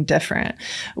something different.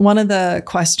 One of the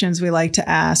questions we like to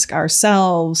ask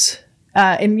ourselves,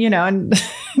 and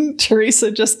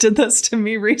Teresa just did this to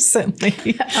me recently.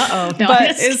 No,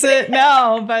 but is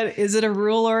it a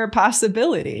rule or a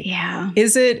possibility? Yeah.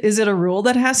 Is it a rule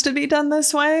that has to be done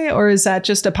this way? Or is that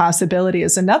just a possibility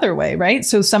is another way, right?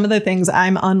 So some of the things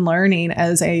I'm unlearning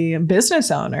as a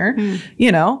business owner,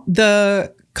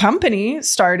 the company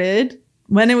started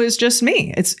when it was just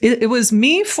me. It was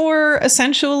me for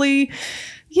essentially,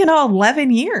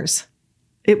 11 years.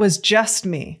 It was just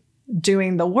me.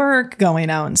 Doing the work, going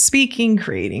out and speaking,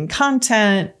 creating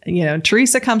content.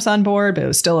 Teresa comes on board, but it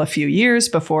was still a few years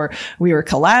before we were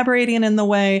collaborating in the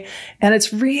way. And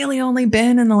it's really only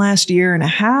been in the last year and a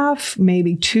half,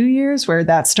 maybe 2 years where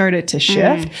that started to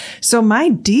shift. So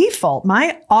my default,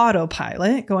 my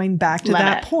autopilot, going back to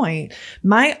that point,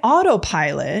 my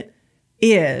autopilot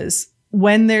is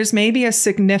when there's maybe a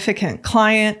significant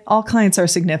client, all clients are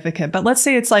significant, but let's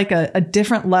say it's like a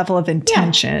different level of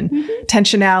intention,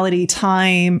 intentionality,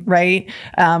 time, right?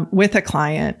 With a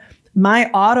client,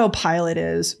 my autopilot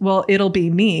is, well, it'll be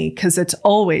me because it's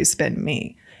always been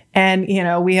me. And,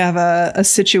 we have a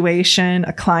situation,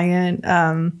 a client,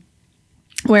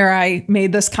 where I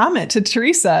made this comment to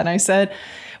Teresa and I said,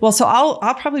 well, so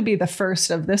I'll probably be the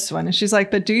first of this one. And she's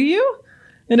like, but do you?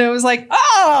 And it was like,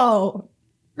 oh,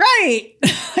 right.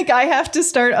 Like I have to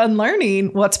start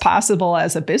unlearning what's possible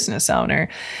as a business owner.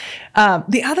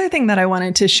 The other thing that I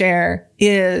wanted to share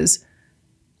is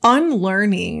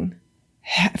unlearning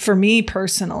for me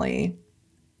personally,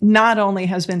 not only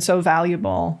has been so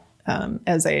valuable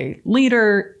as a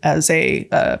leader, as a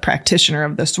practitioner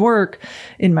of this work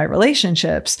in my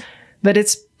relationships, but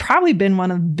it's probably been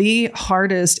one of the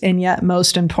hardest and yet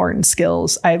most important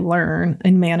skills I learn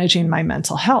in managing my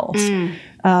mental health.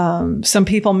 Some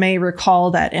people may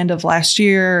recall that end of last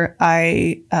year,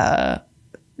 I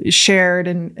shared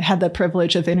and had the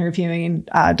privilege of interviewing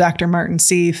Dr. Martin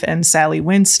Seif and Sally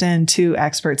Winston, two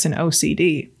experts in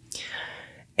OCD.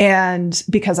 And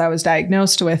because I was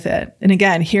diagnosed with it. And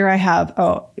again, here I have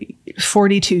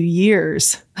 42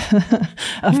 years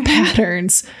of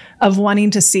patterns of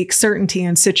wanting to seek certainty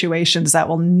in situations that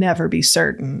will never be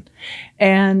certain.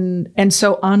 And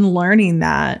so unlearning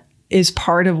that is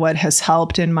part of what has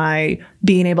helped in my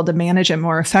being able to manage it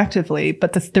more effectively.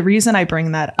 But the reason I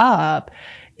bring that up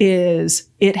is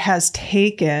it has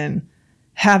taken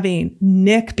having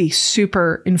Nick be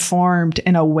super informed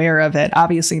and aware of it.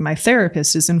 Obviously, my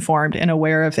therapist is informed and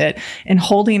aware of it, and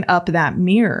holding up that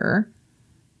mirror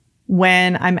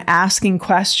when I'm asking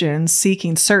questions,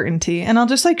 seeking certainty. And I'll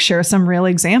just like share some real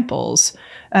examples.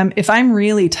 If I'm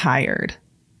really tired,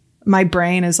 my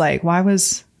brain is like, why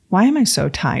am I so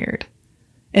tired?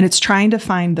 And it's trying to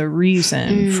find the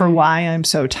reason for why I'm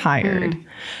so tired.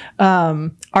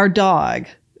 Our dog,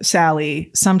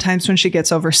 Sally, sometimes when she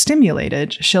gets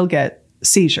overstimulated, she'll get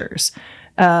seizures.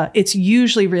 It's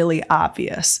usually really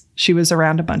obvious. She was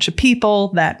around a bunch of people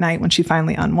that night when she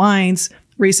finally unwinds.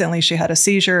 Recently, she had a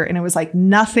seizure, and it was like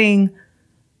nothing,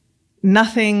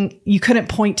 you couldn't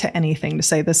point to anything to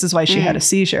say this is why she had a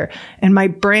seizure. And my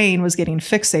brain was getting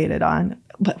fixated on,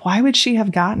 but why would she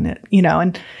have gotten it? You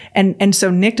know, and so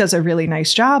Nick does a really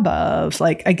nice job of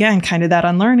like, again, kind of that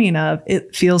unlearning of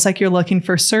it feels like you're looking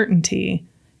for certainty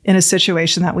in a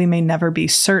situation that we may never be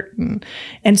certain.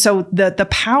 And so the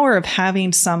power of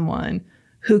having someone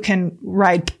who can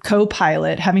ride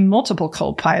co-pilot, having multiple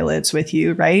co-pilots with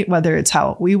you, right? Whether it's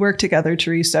how we work together,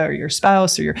 Teresa, or your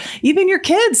spouse, or even your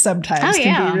kids sometimes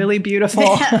can be really beautiful.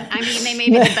 I mean, they may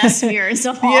be the best mirrors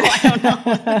of all. I don't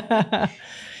know.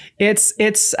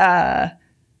 It's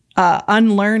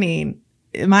unlearning.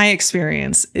 In my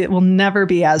experience, it will never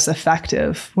be as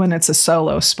effective when it's a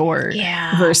solo sport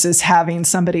versus having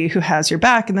somebody who has your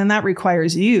back. And then that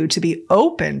requires you to be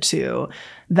open to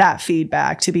that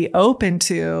feedback, to be open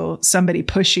to somebody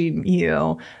pushing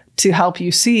you to help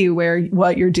you see where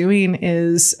what you're doing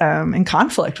is in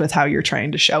conflict with how you're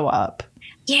trying to show up.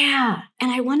 Yeah.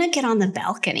 And I want to get on the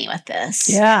balcony with this.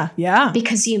 Yeah.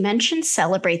 Because you mentioned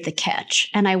celebrate the catch.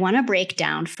 And I want to break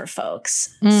down for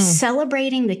folks.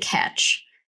 Celebrating the catch.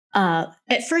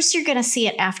 At first, you're going to see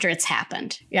it after it's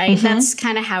happened, right? That's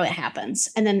kind of how it happens.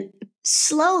 And then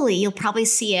slowly, you'll probably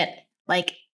see it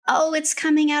like, oh, it's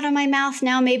coming out of my mouth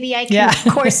now. Maybe I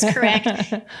can course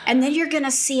correct. And then you're going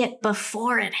to see it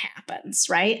before it happens,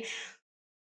 right?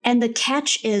 And the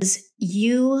catch is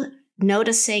you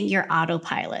noticing your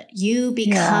autopilot, you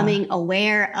becoming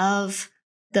aware of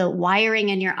the wiring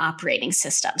in your operating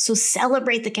system. So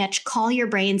celebrate the catch, call your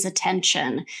brain's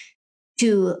attention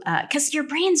to, because your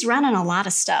brain's running a lot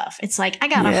of stuff. It's like, I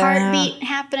got a heartbeat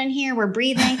happening here. We're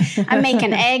breathing. I'm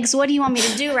making eggs. What do you want me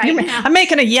to do right now? I'm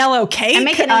making a yellow cake. I'm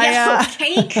making a yellow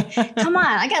cake. Come on.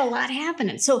 I got a lot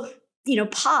happening. So,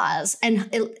 pause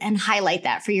and highlight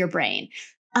that for your brain.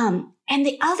 And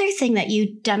the other thing that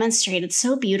you demonstrated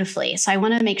so beautifully, so I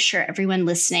want to make sure everyone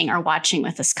listening or watching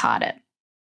with us caught it.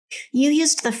 You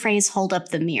used the phrase, hold up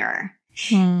the mirror.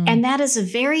 And that is a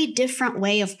very different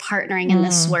way of partnering in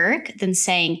this work than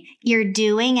saying, you're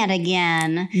doing it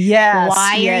again. Yes.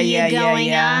 Why are you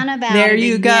going on about there it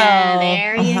you again? Go.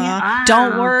 There you go.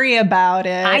 Don't worry about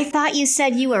it. I thought you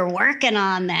said you were working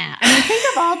on that. I mean, think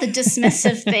of all the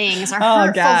dismissive things or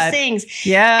hurtful things.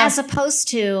 Yeah. As opposed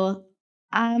to,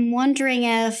 I'm wondering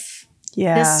if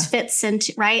this fits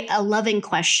into, right? A loving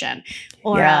question.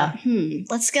 Or,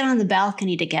 let's get on the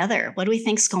balcony together. What do we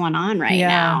think's going on right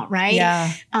now? Right?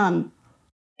 Yeah.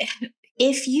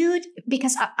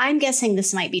 Because I'm guessing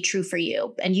this might be true for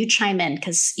you, and you chime in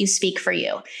because you speak for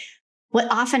you. What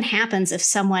often happens if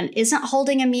someone isn't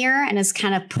holding a mirror and is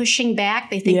kind of pushing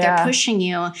back, they think they're pushing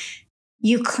you,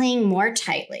 you cling more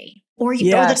tightly, or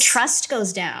the trust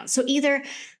goes down. So either,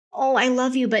 oh, I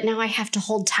love you, but now I have to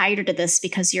hold tighter to this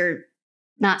because you're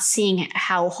not seeing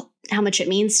how much it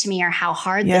means to me or how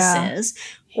hard this is.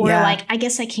 Or like, I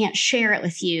guess I can't share it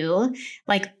with you.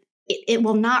 Like it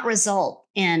will not result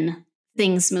in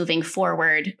things moving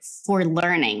forward for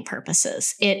learning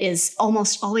purposes. It is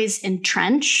almost always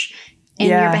entrench in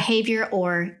your behavior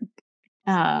or,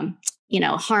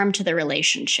 harm to the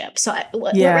relationship. So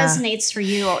what resonates for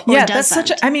you or doesn't? That's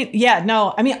such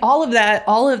all of that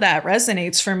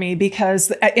resonates for me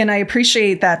because, and I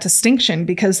appreciate that distinction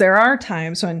because there are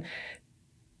times when,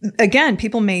 again,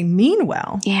 people may mean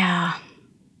well. Yeah.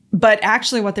 But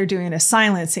actually what they're doing is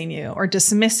silencing you or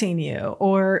dismissing you.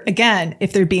 Or again,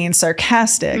 if they're being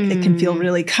sarcastic, it can feel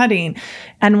really cutting.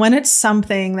 And when it's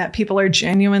something that people are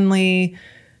genuinely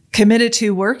committed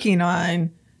to working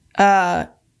on,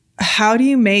 how do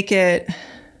you make it?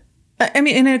 I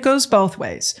mean, and it goes both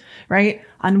ways, right?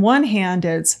 On one hand,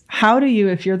 it's how do you,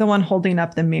 if you're the one holding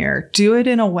up the mirror, do it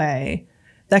in a way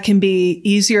that can be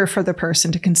easier for the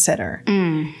person to consider.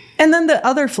 And then the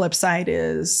other flip side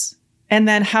is, and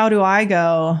then how do I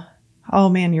go, oh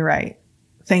man, you're right.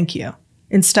 Thank you.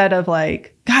 instead of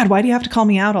like, God, why do you have to call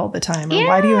me out all the time? Or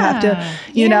why do you have to,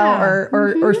 you know,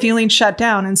 or feeling shut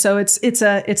down? And so it's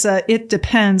a it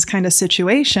depends kind of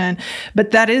situation.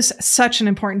 But that is such an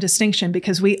important distinction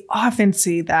because we often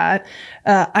see that.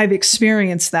 I've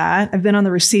experienced that. I've been on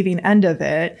the receiving end of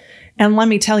it. And let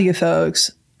me tell you,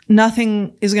 folks,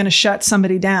 nothing is going to shut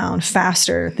somebody down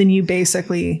faster than you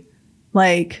basically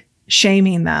like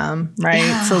shaming them,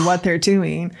 right, for what they're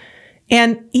doing.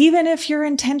 And even if your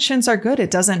intentions are good,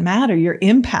 it doesn't matter. Your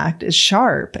impact is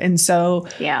sharp. And so,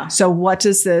 so what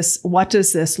does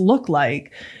this look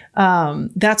like?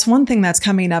 That's one thing that's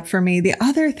coming up for me. The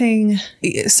other thing,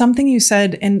 something you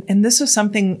said, and this was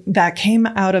something that came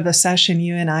out of a session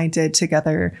you and I did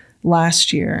together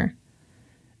last year,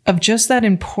 of just that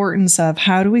importance of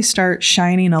how do we start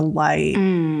shining a light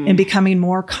and becoming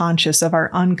more conscious of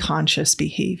our unconscious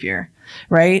behavior,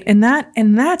 right? And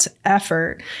that's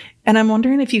effort. And I'm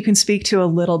wondering if you can speak to a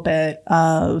little bit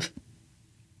of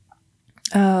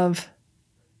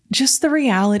just the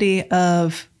reality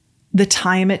of the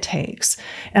time it takes.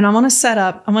 And I want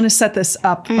to set this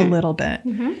up a little bit.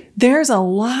 There's a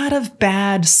lot of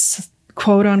bad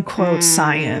quote unquote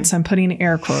science. I'm putting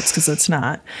air quotes because it's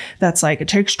not. That's like, it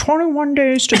takes 21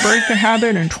 days to break a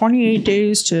habit and 28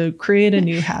 days to create a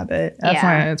new habit.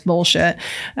 FYI, it's bullshit.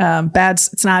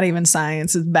 It's not even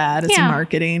science. It's bad. It's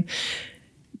marketing.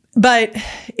 But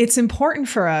it's important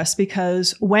for us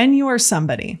because when you are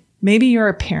somebody, maybe you're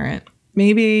a parent,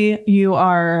 maybe you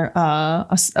are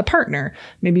a partner,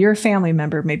 maybe you're a family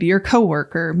member, maybe you're a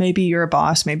coworker, maybe you're a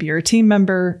boss, maybe you're a team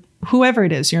member, whoever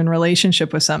it is, you're in a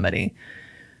relationship with somebody.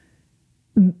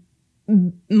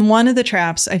 One of the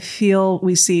traps I feel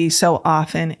we see so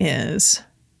often is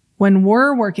when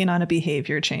we're working on a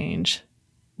behavior change,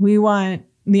 we want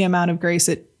the amount of grace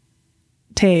it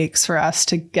takes for us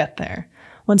to get there.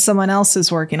 When someone else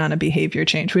is working on a behavior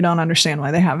change, we don't understand why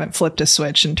they haven't flipped a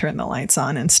switch and turned the lights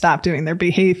on and stopped doing their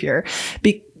behavior.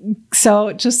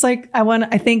 So just like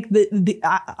I think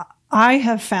I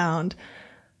have found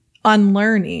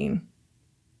unlearning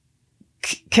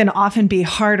can often be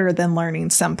harder than learning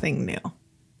something new.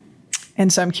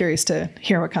 And so I'm curious to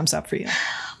hear what comes up for you.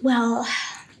 Well,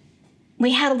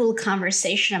 we had a little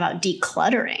conversation about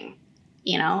decluttering,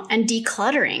 and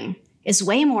decluttering is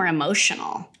way more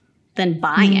emotional than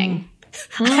buying.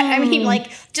 I mean,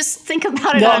 like, just think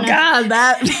about it. Oh, God,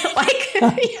 that. Like,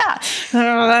 yeah. I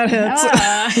don't know, that hits.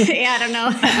 I don't know.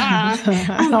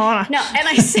 No, and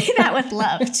I say that with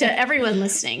love to everyone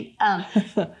listening.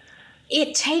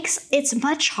 It's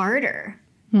much harder,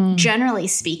 generally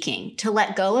speaking, to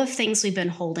let go of things we've been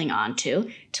holding on to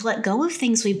let go of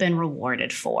things we've been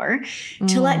rewarded for,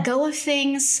 to let go of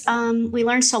things we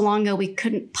learned so long ago we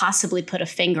couldn't possibly put a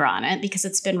finger on it because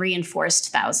it's been reinforced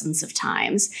thousands of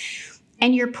times.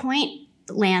 And your point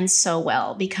lands so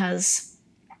well because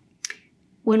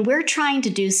when we're trying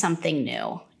to do something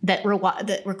new that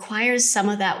requires some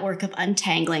of that work of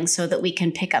untangling so that we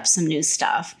can pick up some new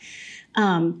stuff,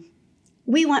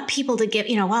 we want people to give,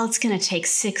 well, it's going to take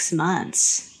 6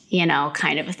 months,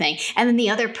 kind of a thing. And then the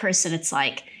other person, it's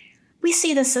like, we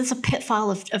see this as a pitfall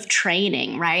of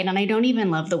training, right? And I don't even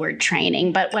love the word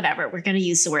training, but whatever, we're going to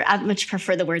use the word. I much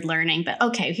prefer the word learning, but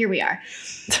okay, here we are.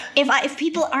 If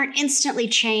people aren't instantly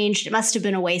changed, it must have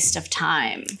been a waste of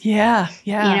time. Yeah.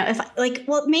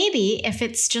 Maybe if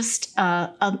it's just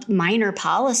a minor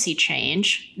policy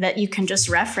change that you can just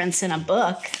reference in a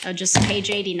book, just page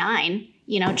 89,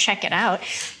 check it out.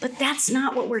 But that's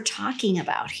not what we're talking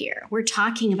about here. We're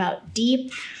talking about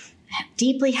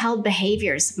deeply held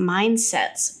behaviors,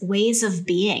 mindsets, ways of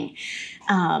being.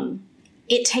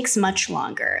 It takes much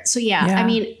longer. So I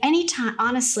mean, anytime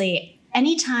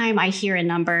I hear a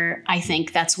number, I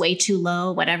think that's way too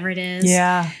low, whatever it is.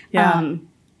 I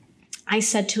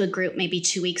said to a group maybe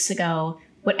 2 weeks ago,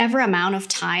 whatever amount of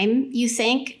time you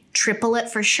think, triple it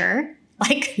for sure.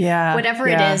 Whatever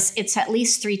it is, it's at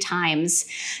least 3 times.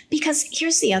 Because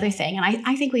here's the other thing, and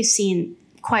I think we've seen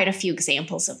quite a few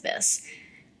examples of this,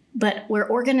 but where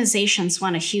organizations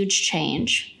want a huge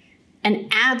change, an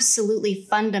absolutely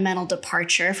fundamental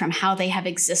departure from how they have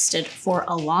existed for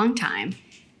a long time,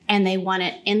 and they want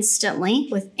it instantly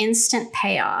with instant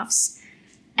payoffs.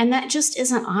 And that just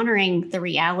isn't honoring the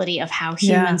reality of how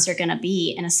humans are going to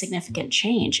be in a significant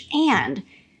change. And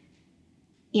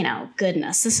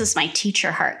goodness, this is my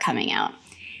teacher heart coming out.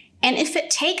 And if it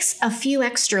takes a few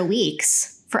extra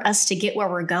weeks for us to get where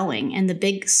we're going in the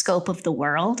big scope of the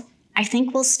world, I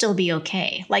think we'll still be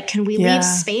okay. Like, can we leave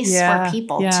space for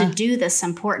people to do this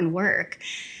important work,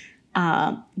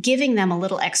 giving them a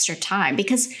little extra time?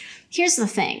 Because here's the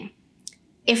thing.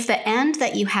 if the end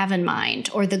that you have in mind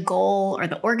or the goal or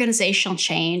the organizational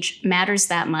change matters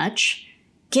that much,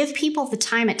 give people the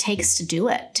time it takes to do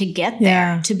it, to get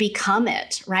there, to become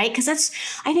it, right? Because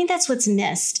I think that's what's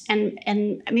missed.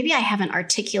 And maybe I haven't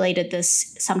articulated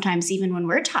this sometimes even when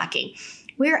we're talking.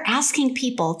 We're asking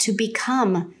people to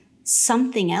become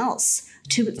something else,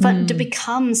 to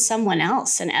become someone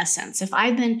else in essence. If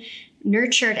I've been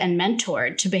nurtured and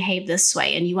mentored to behave this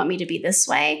way and you want me to be this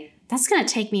way, that's going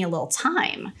to take me a little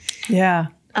time. Yeah.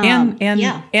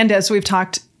 And as we've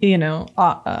talked,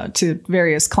 to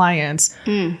various clients,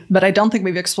 but I don't think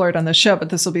we've explored on the show, but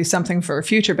this will be something for a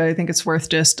future, but I think it's worth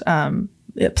just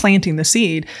planting the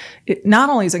seed. Not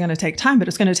only is it going to take time, but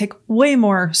it's going to take way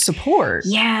more support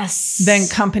than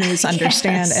companies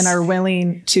understand and are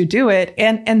willing to do it.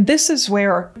 And this is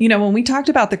where, when we talked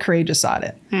about the courageous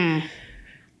audit,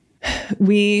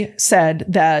 we said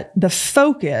that the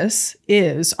focus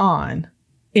is on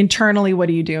internally, what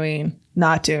are you doing,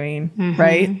 not doing,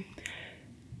 right?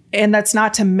 And that's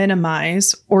not to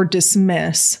minimize or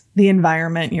dismiss the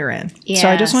environment you're in. Yes. So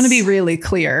I just want to be really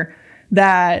clear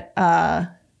that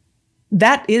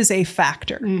that is a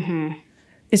factor.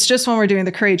 It's just when we're doing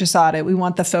the courageous audit, we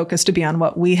want the focus to be on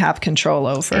what we have control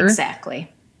over.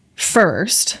 Exactly.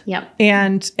 First. Yep.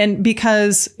 And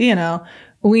because,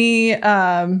 we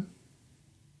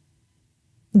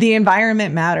the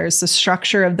environment matters. The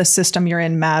structure of the system you're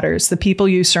in matters. The people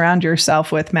you surround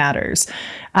yourself with matters.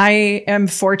 I am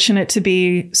fortunate to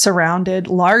be surrounded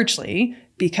largely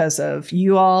because of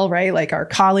you all, right? Like our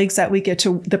colleagues that we get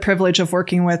to the privilege of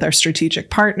working with, our strategic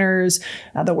partners,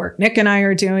 the work Nick and I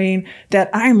are doing, that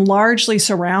I'm largely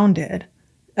surrounded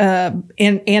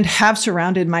and have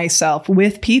surrounded myself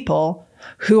with people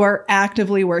who are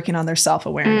actively working on their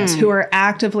self-awareness, who are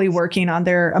actively working on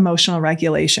their emotional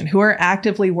regulation, who are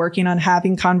actively working on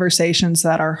having conversations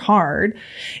that are hard.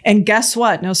 And guess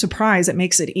what? No surprise, it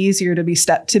makes it easier to be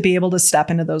able to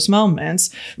step into those moments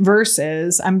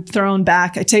versus I'm thrown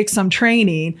back. I take some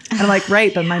training and I'm like,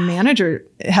 right, but my manager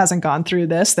hasn't gone through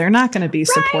this. They're not going to be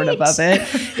supportive of it.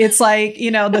 It's like,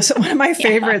 one of my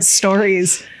favorite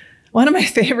stories. One of my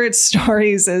favorite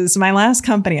stories is my last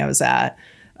company I was at.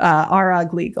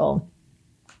 ROG Legal.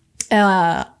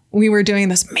 We were doing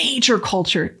this major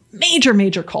culture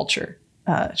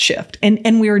shift.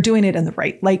 And we were doing it in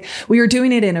we were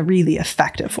doing it in a really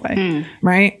effective way.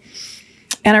 Right.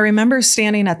 And I remember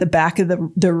standing at the back of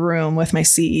the room with my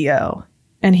CEO.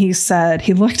 And he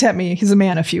looked at me. He's a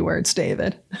man of few words,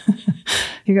 David.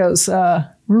 He goes, we're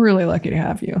really lucky to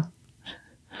have you.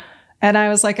 And I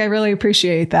was like, I really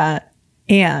appreciate that.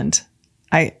 And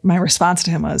my response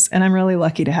to him was, and I'm really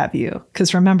lucky to have you.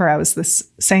 Because remember, I was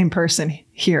this same person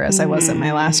here as I was at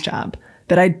my last job.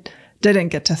 But I didn't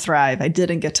get to thrive. I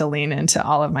didn't get to lean into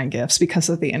all of my gifts because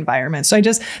of the environment. So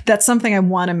that's something I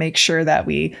want to make sure that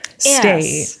we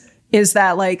stay, is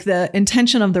that the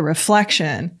intention of the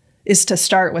reflection is to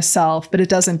start with self, but it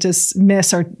doesn't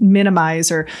dismiss or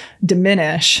minimize or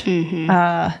diminish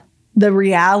the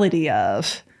reality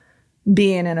of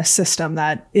being in a system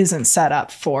that isn't set up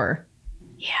for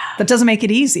that doesn't make it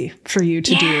easy for you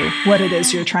to do what it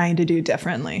is you're trying to do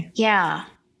differently. Yeah.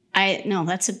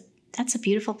 That's a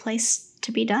beautiful place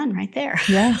to be done right there.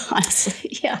 Yeah.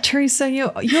 Honestly. Yeah. Teresa, you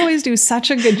always do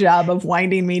such a good job of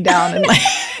winding me down. And I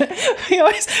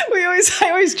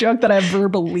always joke that I have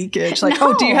verbal leakage.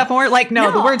 Oh, do you have more?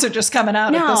 No, the words are just coming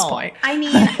out at this point. I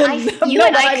mean, you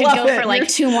and I could go for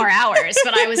 2 more hours,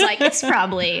 but I was like, it's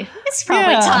probably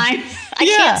time. I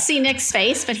can't see Nick's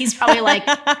face, but he's probably like,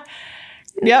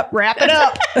 yep, wrap it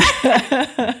up.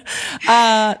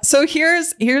 So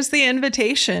here's the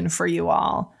invitation for you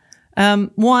all.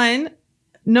 One,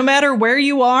 no matter where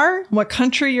you are, what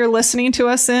country you're listening to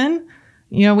us in,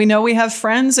 we know we have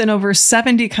friends in over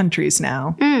 70 countries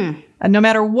now. And no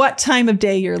matter what time of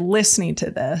day you're listening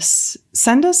to this,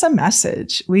 send us a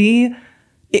message. We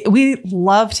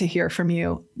love to hear from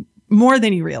you. More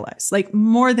than you realize,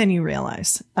 more than you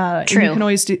realize. True. You can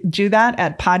always do that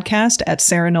at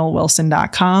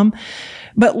podcast@sarahnollwilson.com.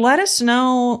 But let us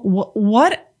know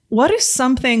what is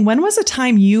something, when was a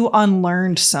time you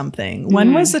unlearned something?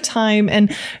 When was the time,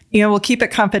 and, we'll keep it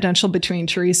confidential between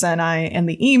Teresa and I and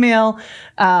the email.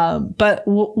 But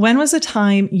when was a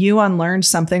time you unlearned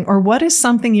something, or what is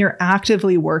something you're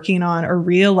actively working on or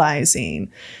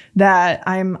realizing that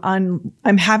I'm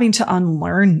having to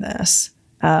unlearn this?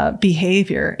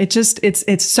 behavior.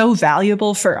 It's so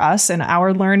valuable for us and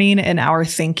our learning and our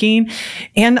thinking.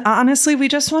 And honestly, we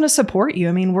just want to support you.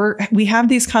 I mean, we have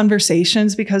these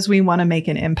conversations because we want to make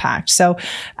an impact. So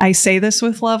I say this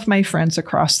with love, my friends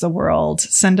across the world.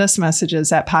 Send us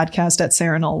messages at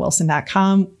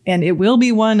podcast@sarahnollwilson.com, and it will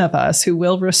be one of us who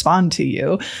will respond to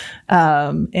you.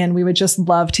 And we would just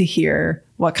love to hear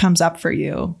what comes up for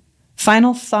you.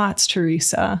 Final thoughts,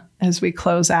 Teresa, as we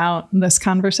close out this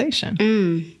conversation.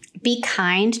 Be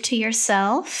kind to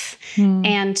yourself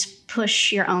and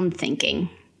push your own thinking.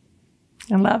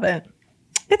 I love it.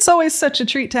 It's always such a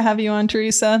treat to have you on,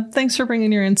 Teresa. Thanks for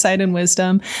bringing your insight and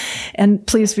wisdom. And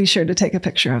please be sure to take a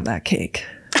picture of that cake.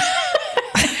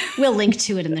 We'll link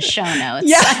to it in the show notes.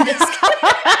 Yeah.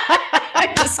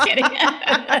 I'm just kidding.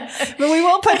 But we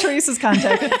will put Teresa's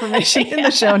contact information in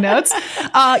the show notes.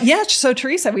 So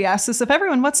Teresa, we asked this of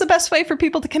everyone. What's the best way for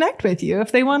people to connect with you?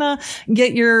 If they want to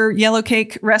get your yellow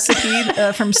cake recipe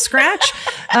from scratch,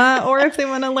 or if they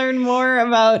want to learn more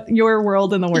about your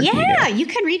world and the work you do. Yeah, you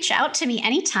can reach out to me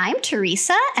anytime,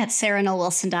 Teresa at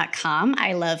sarahnollwilson.com.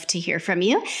 I love to hear from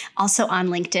you. Also on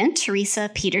LinkedIn, Teresa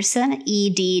Peterson,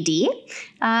 EDD.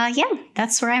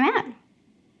 That's where I'm at.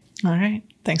 All right.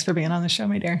 Thanks for being on the show,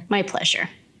 my dear. My pleasure.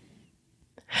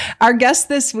 Our guest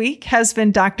this week has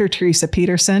been Dr. Teresa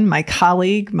Peterson, my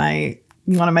colleague,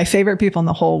 one of my favorite people in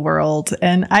the whole world.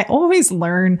 And I always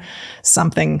learn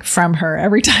something from her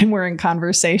every time we're in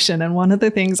conversation. And one of the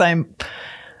things I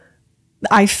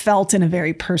felt in a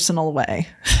very personal way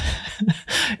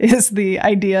is the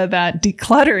idea that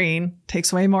decluttering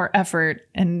takes way more effort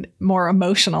and more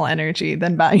emotional energy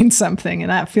than buying something. And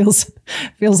that feels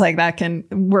like that can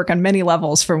work on many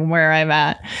levels from where I'm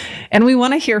at. And we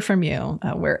want to hear from you.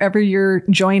 Wherever you're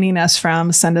joining us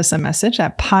from, send us a message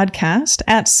at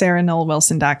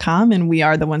podcast@sarahnollwilson.com. And we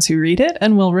are the ones who read it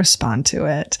and we'll respond to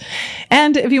it.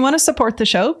 And if you want to support the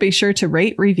show, be sure to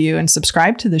rate, review, and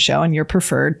subscribe to the show on your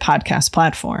preferred podcast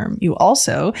platform. You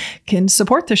also can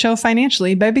support the show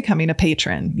financially by becoming a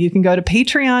patron. You can go to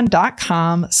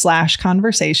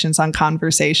patreon.com/conversations on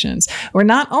conversations, where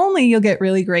not only you'll get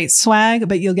really great swag,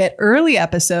 but you'll get early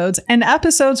episodes and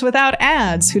episodes without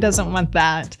ads. Who doesn't want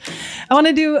that? I want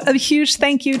to do a huge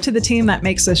thank you to the team that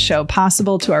makes this show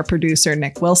possible, to our producer,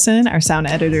 Nick Wilson, our sound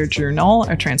editor, Drew Knoll,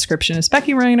 our transcriptionist,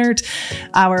 Becky Reinert,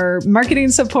 our marketing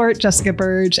support, Jessica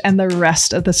Burge, and the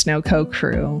rest of the Snowco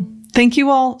crew. Thank you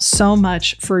all so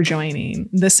much for joining.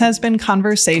 This has been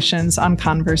Conversations on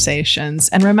Conversations.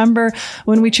 And remember,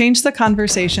 when we change the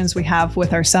conversations we have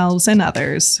with ourselves and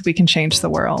others, we can change the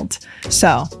world.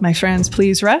 So, my friends,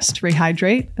 please rest,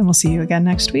 rehydrate, and we'll see you again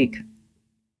next week.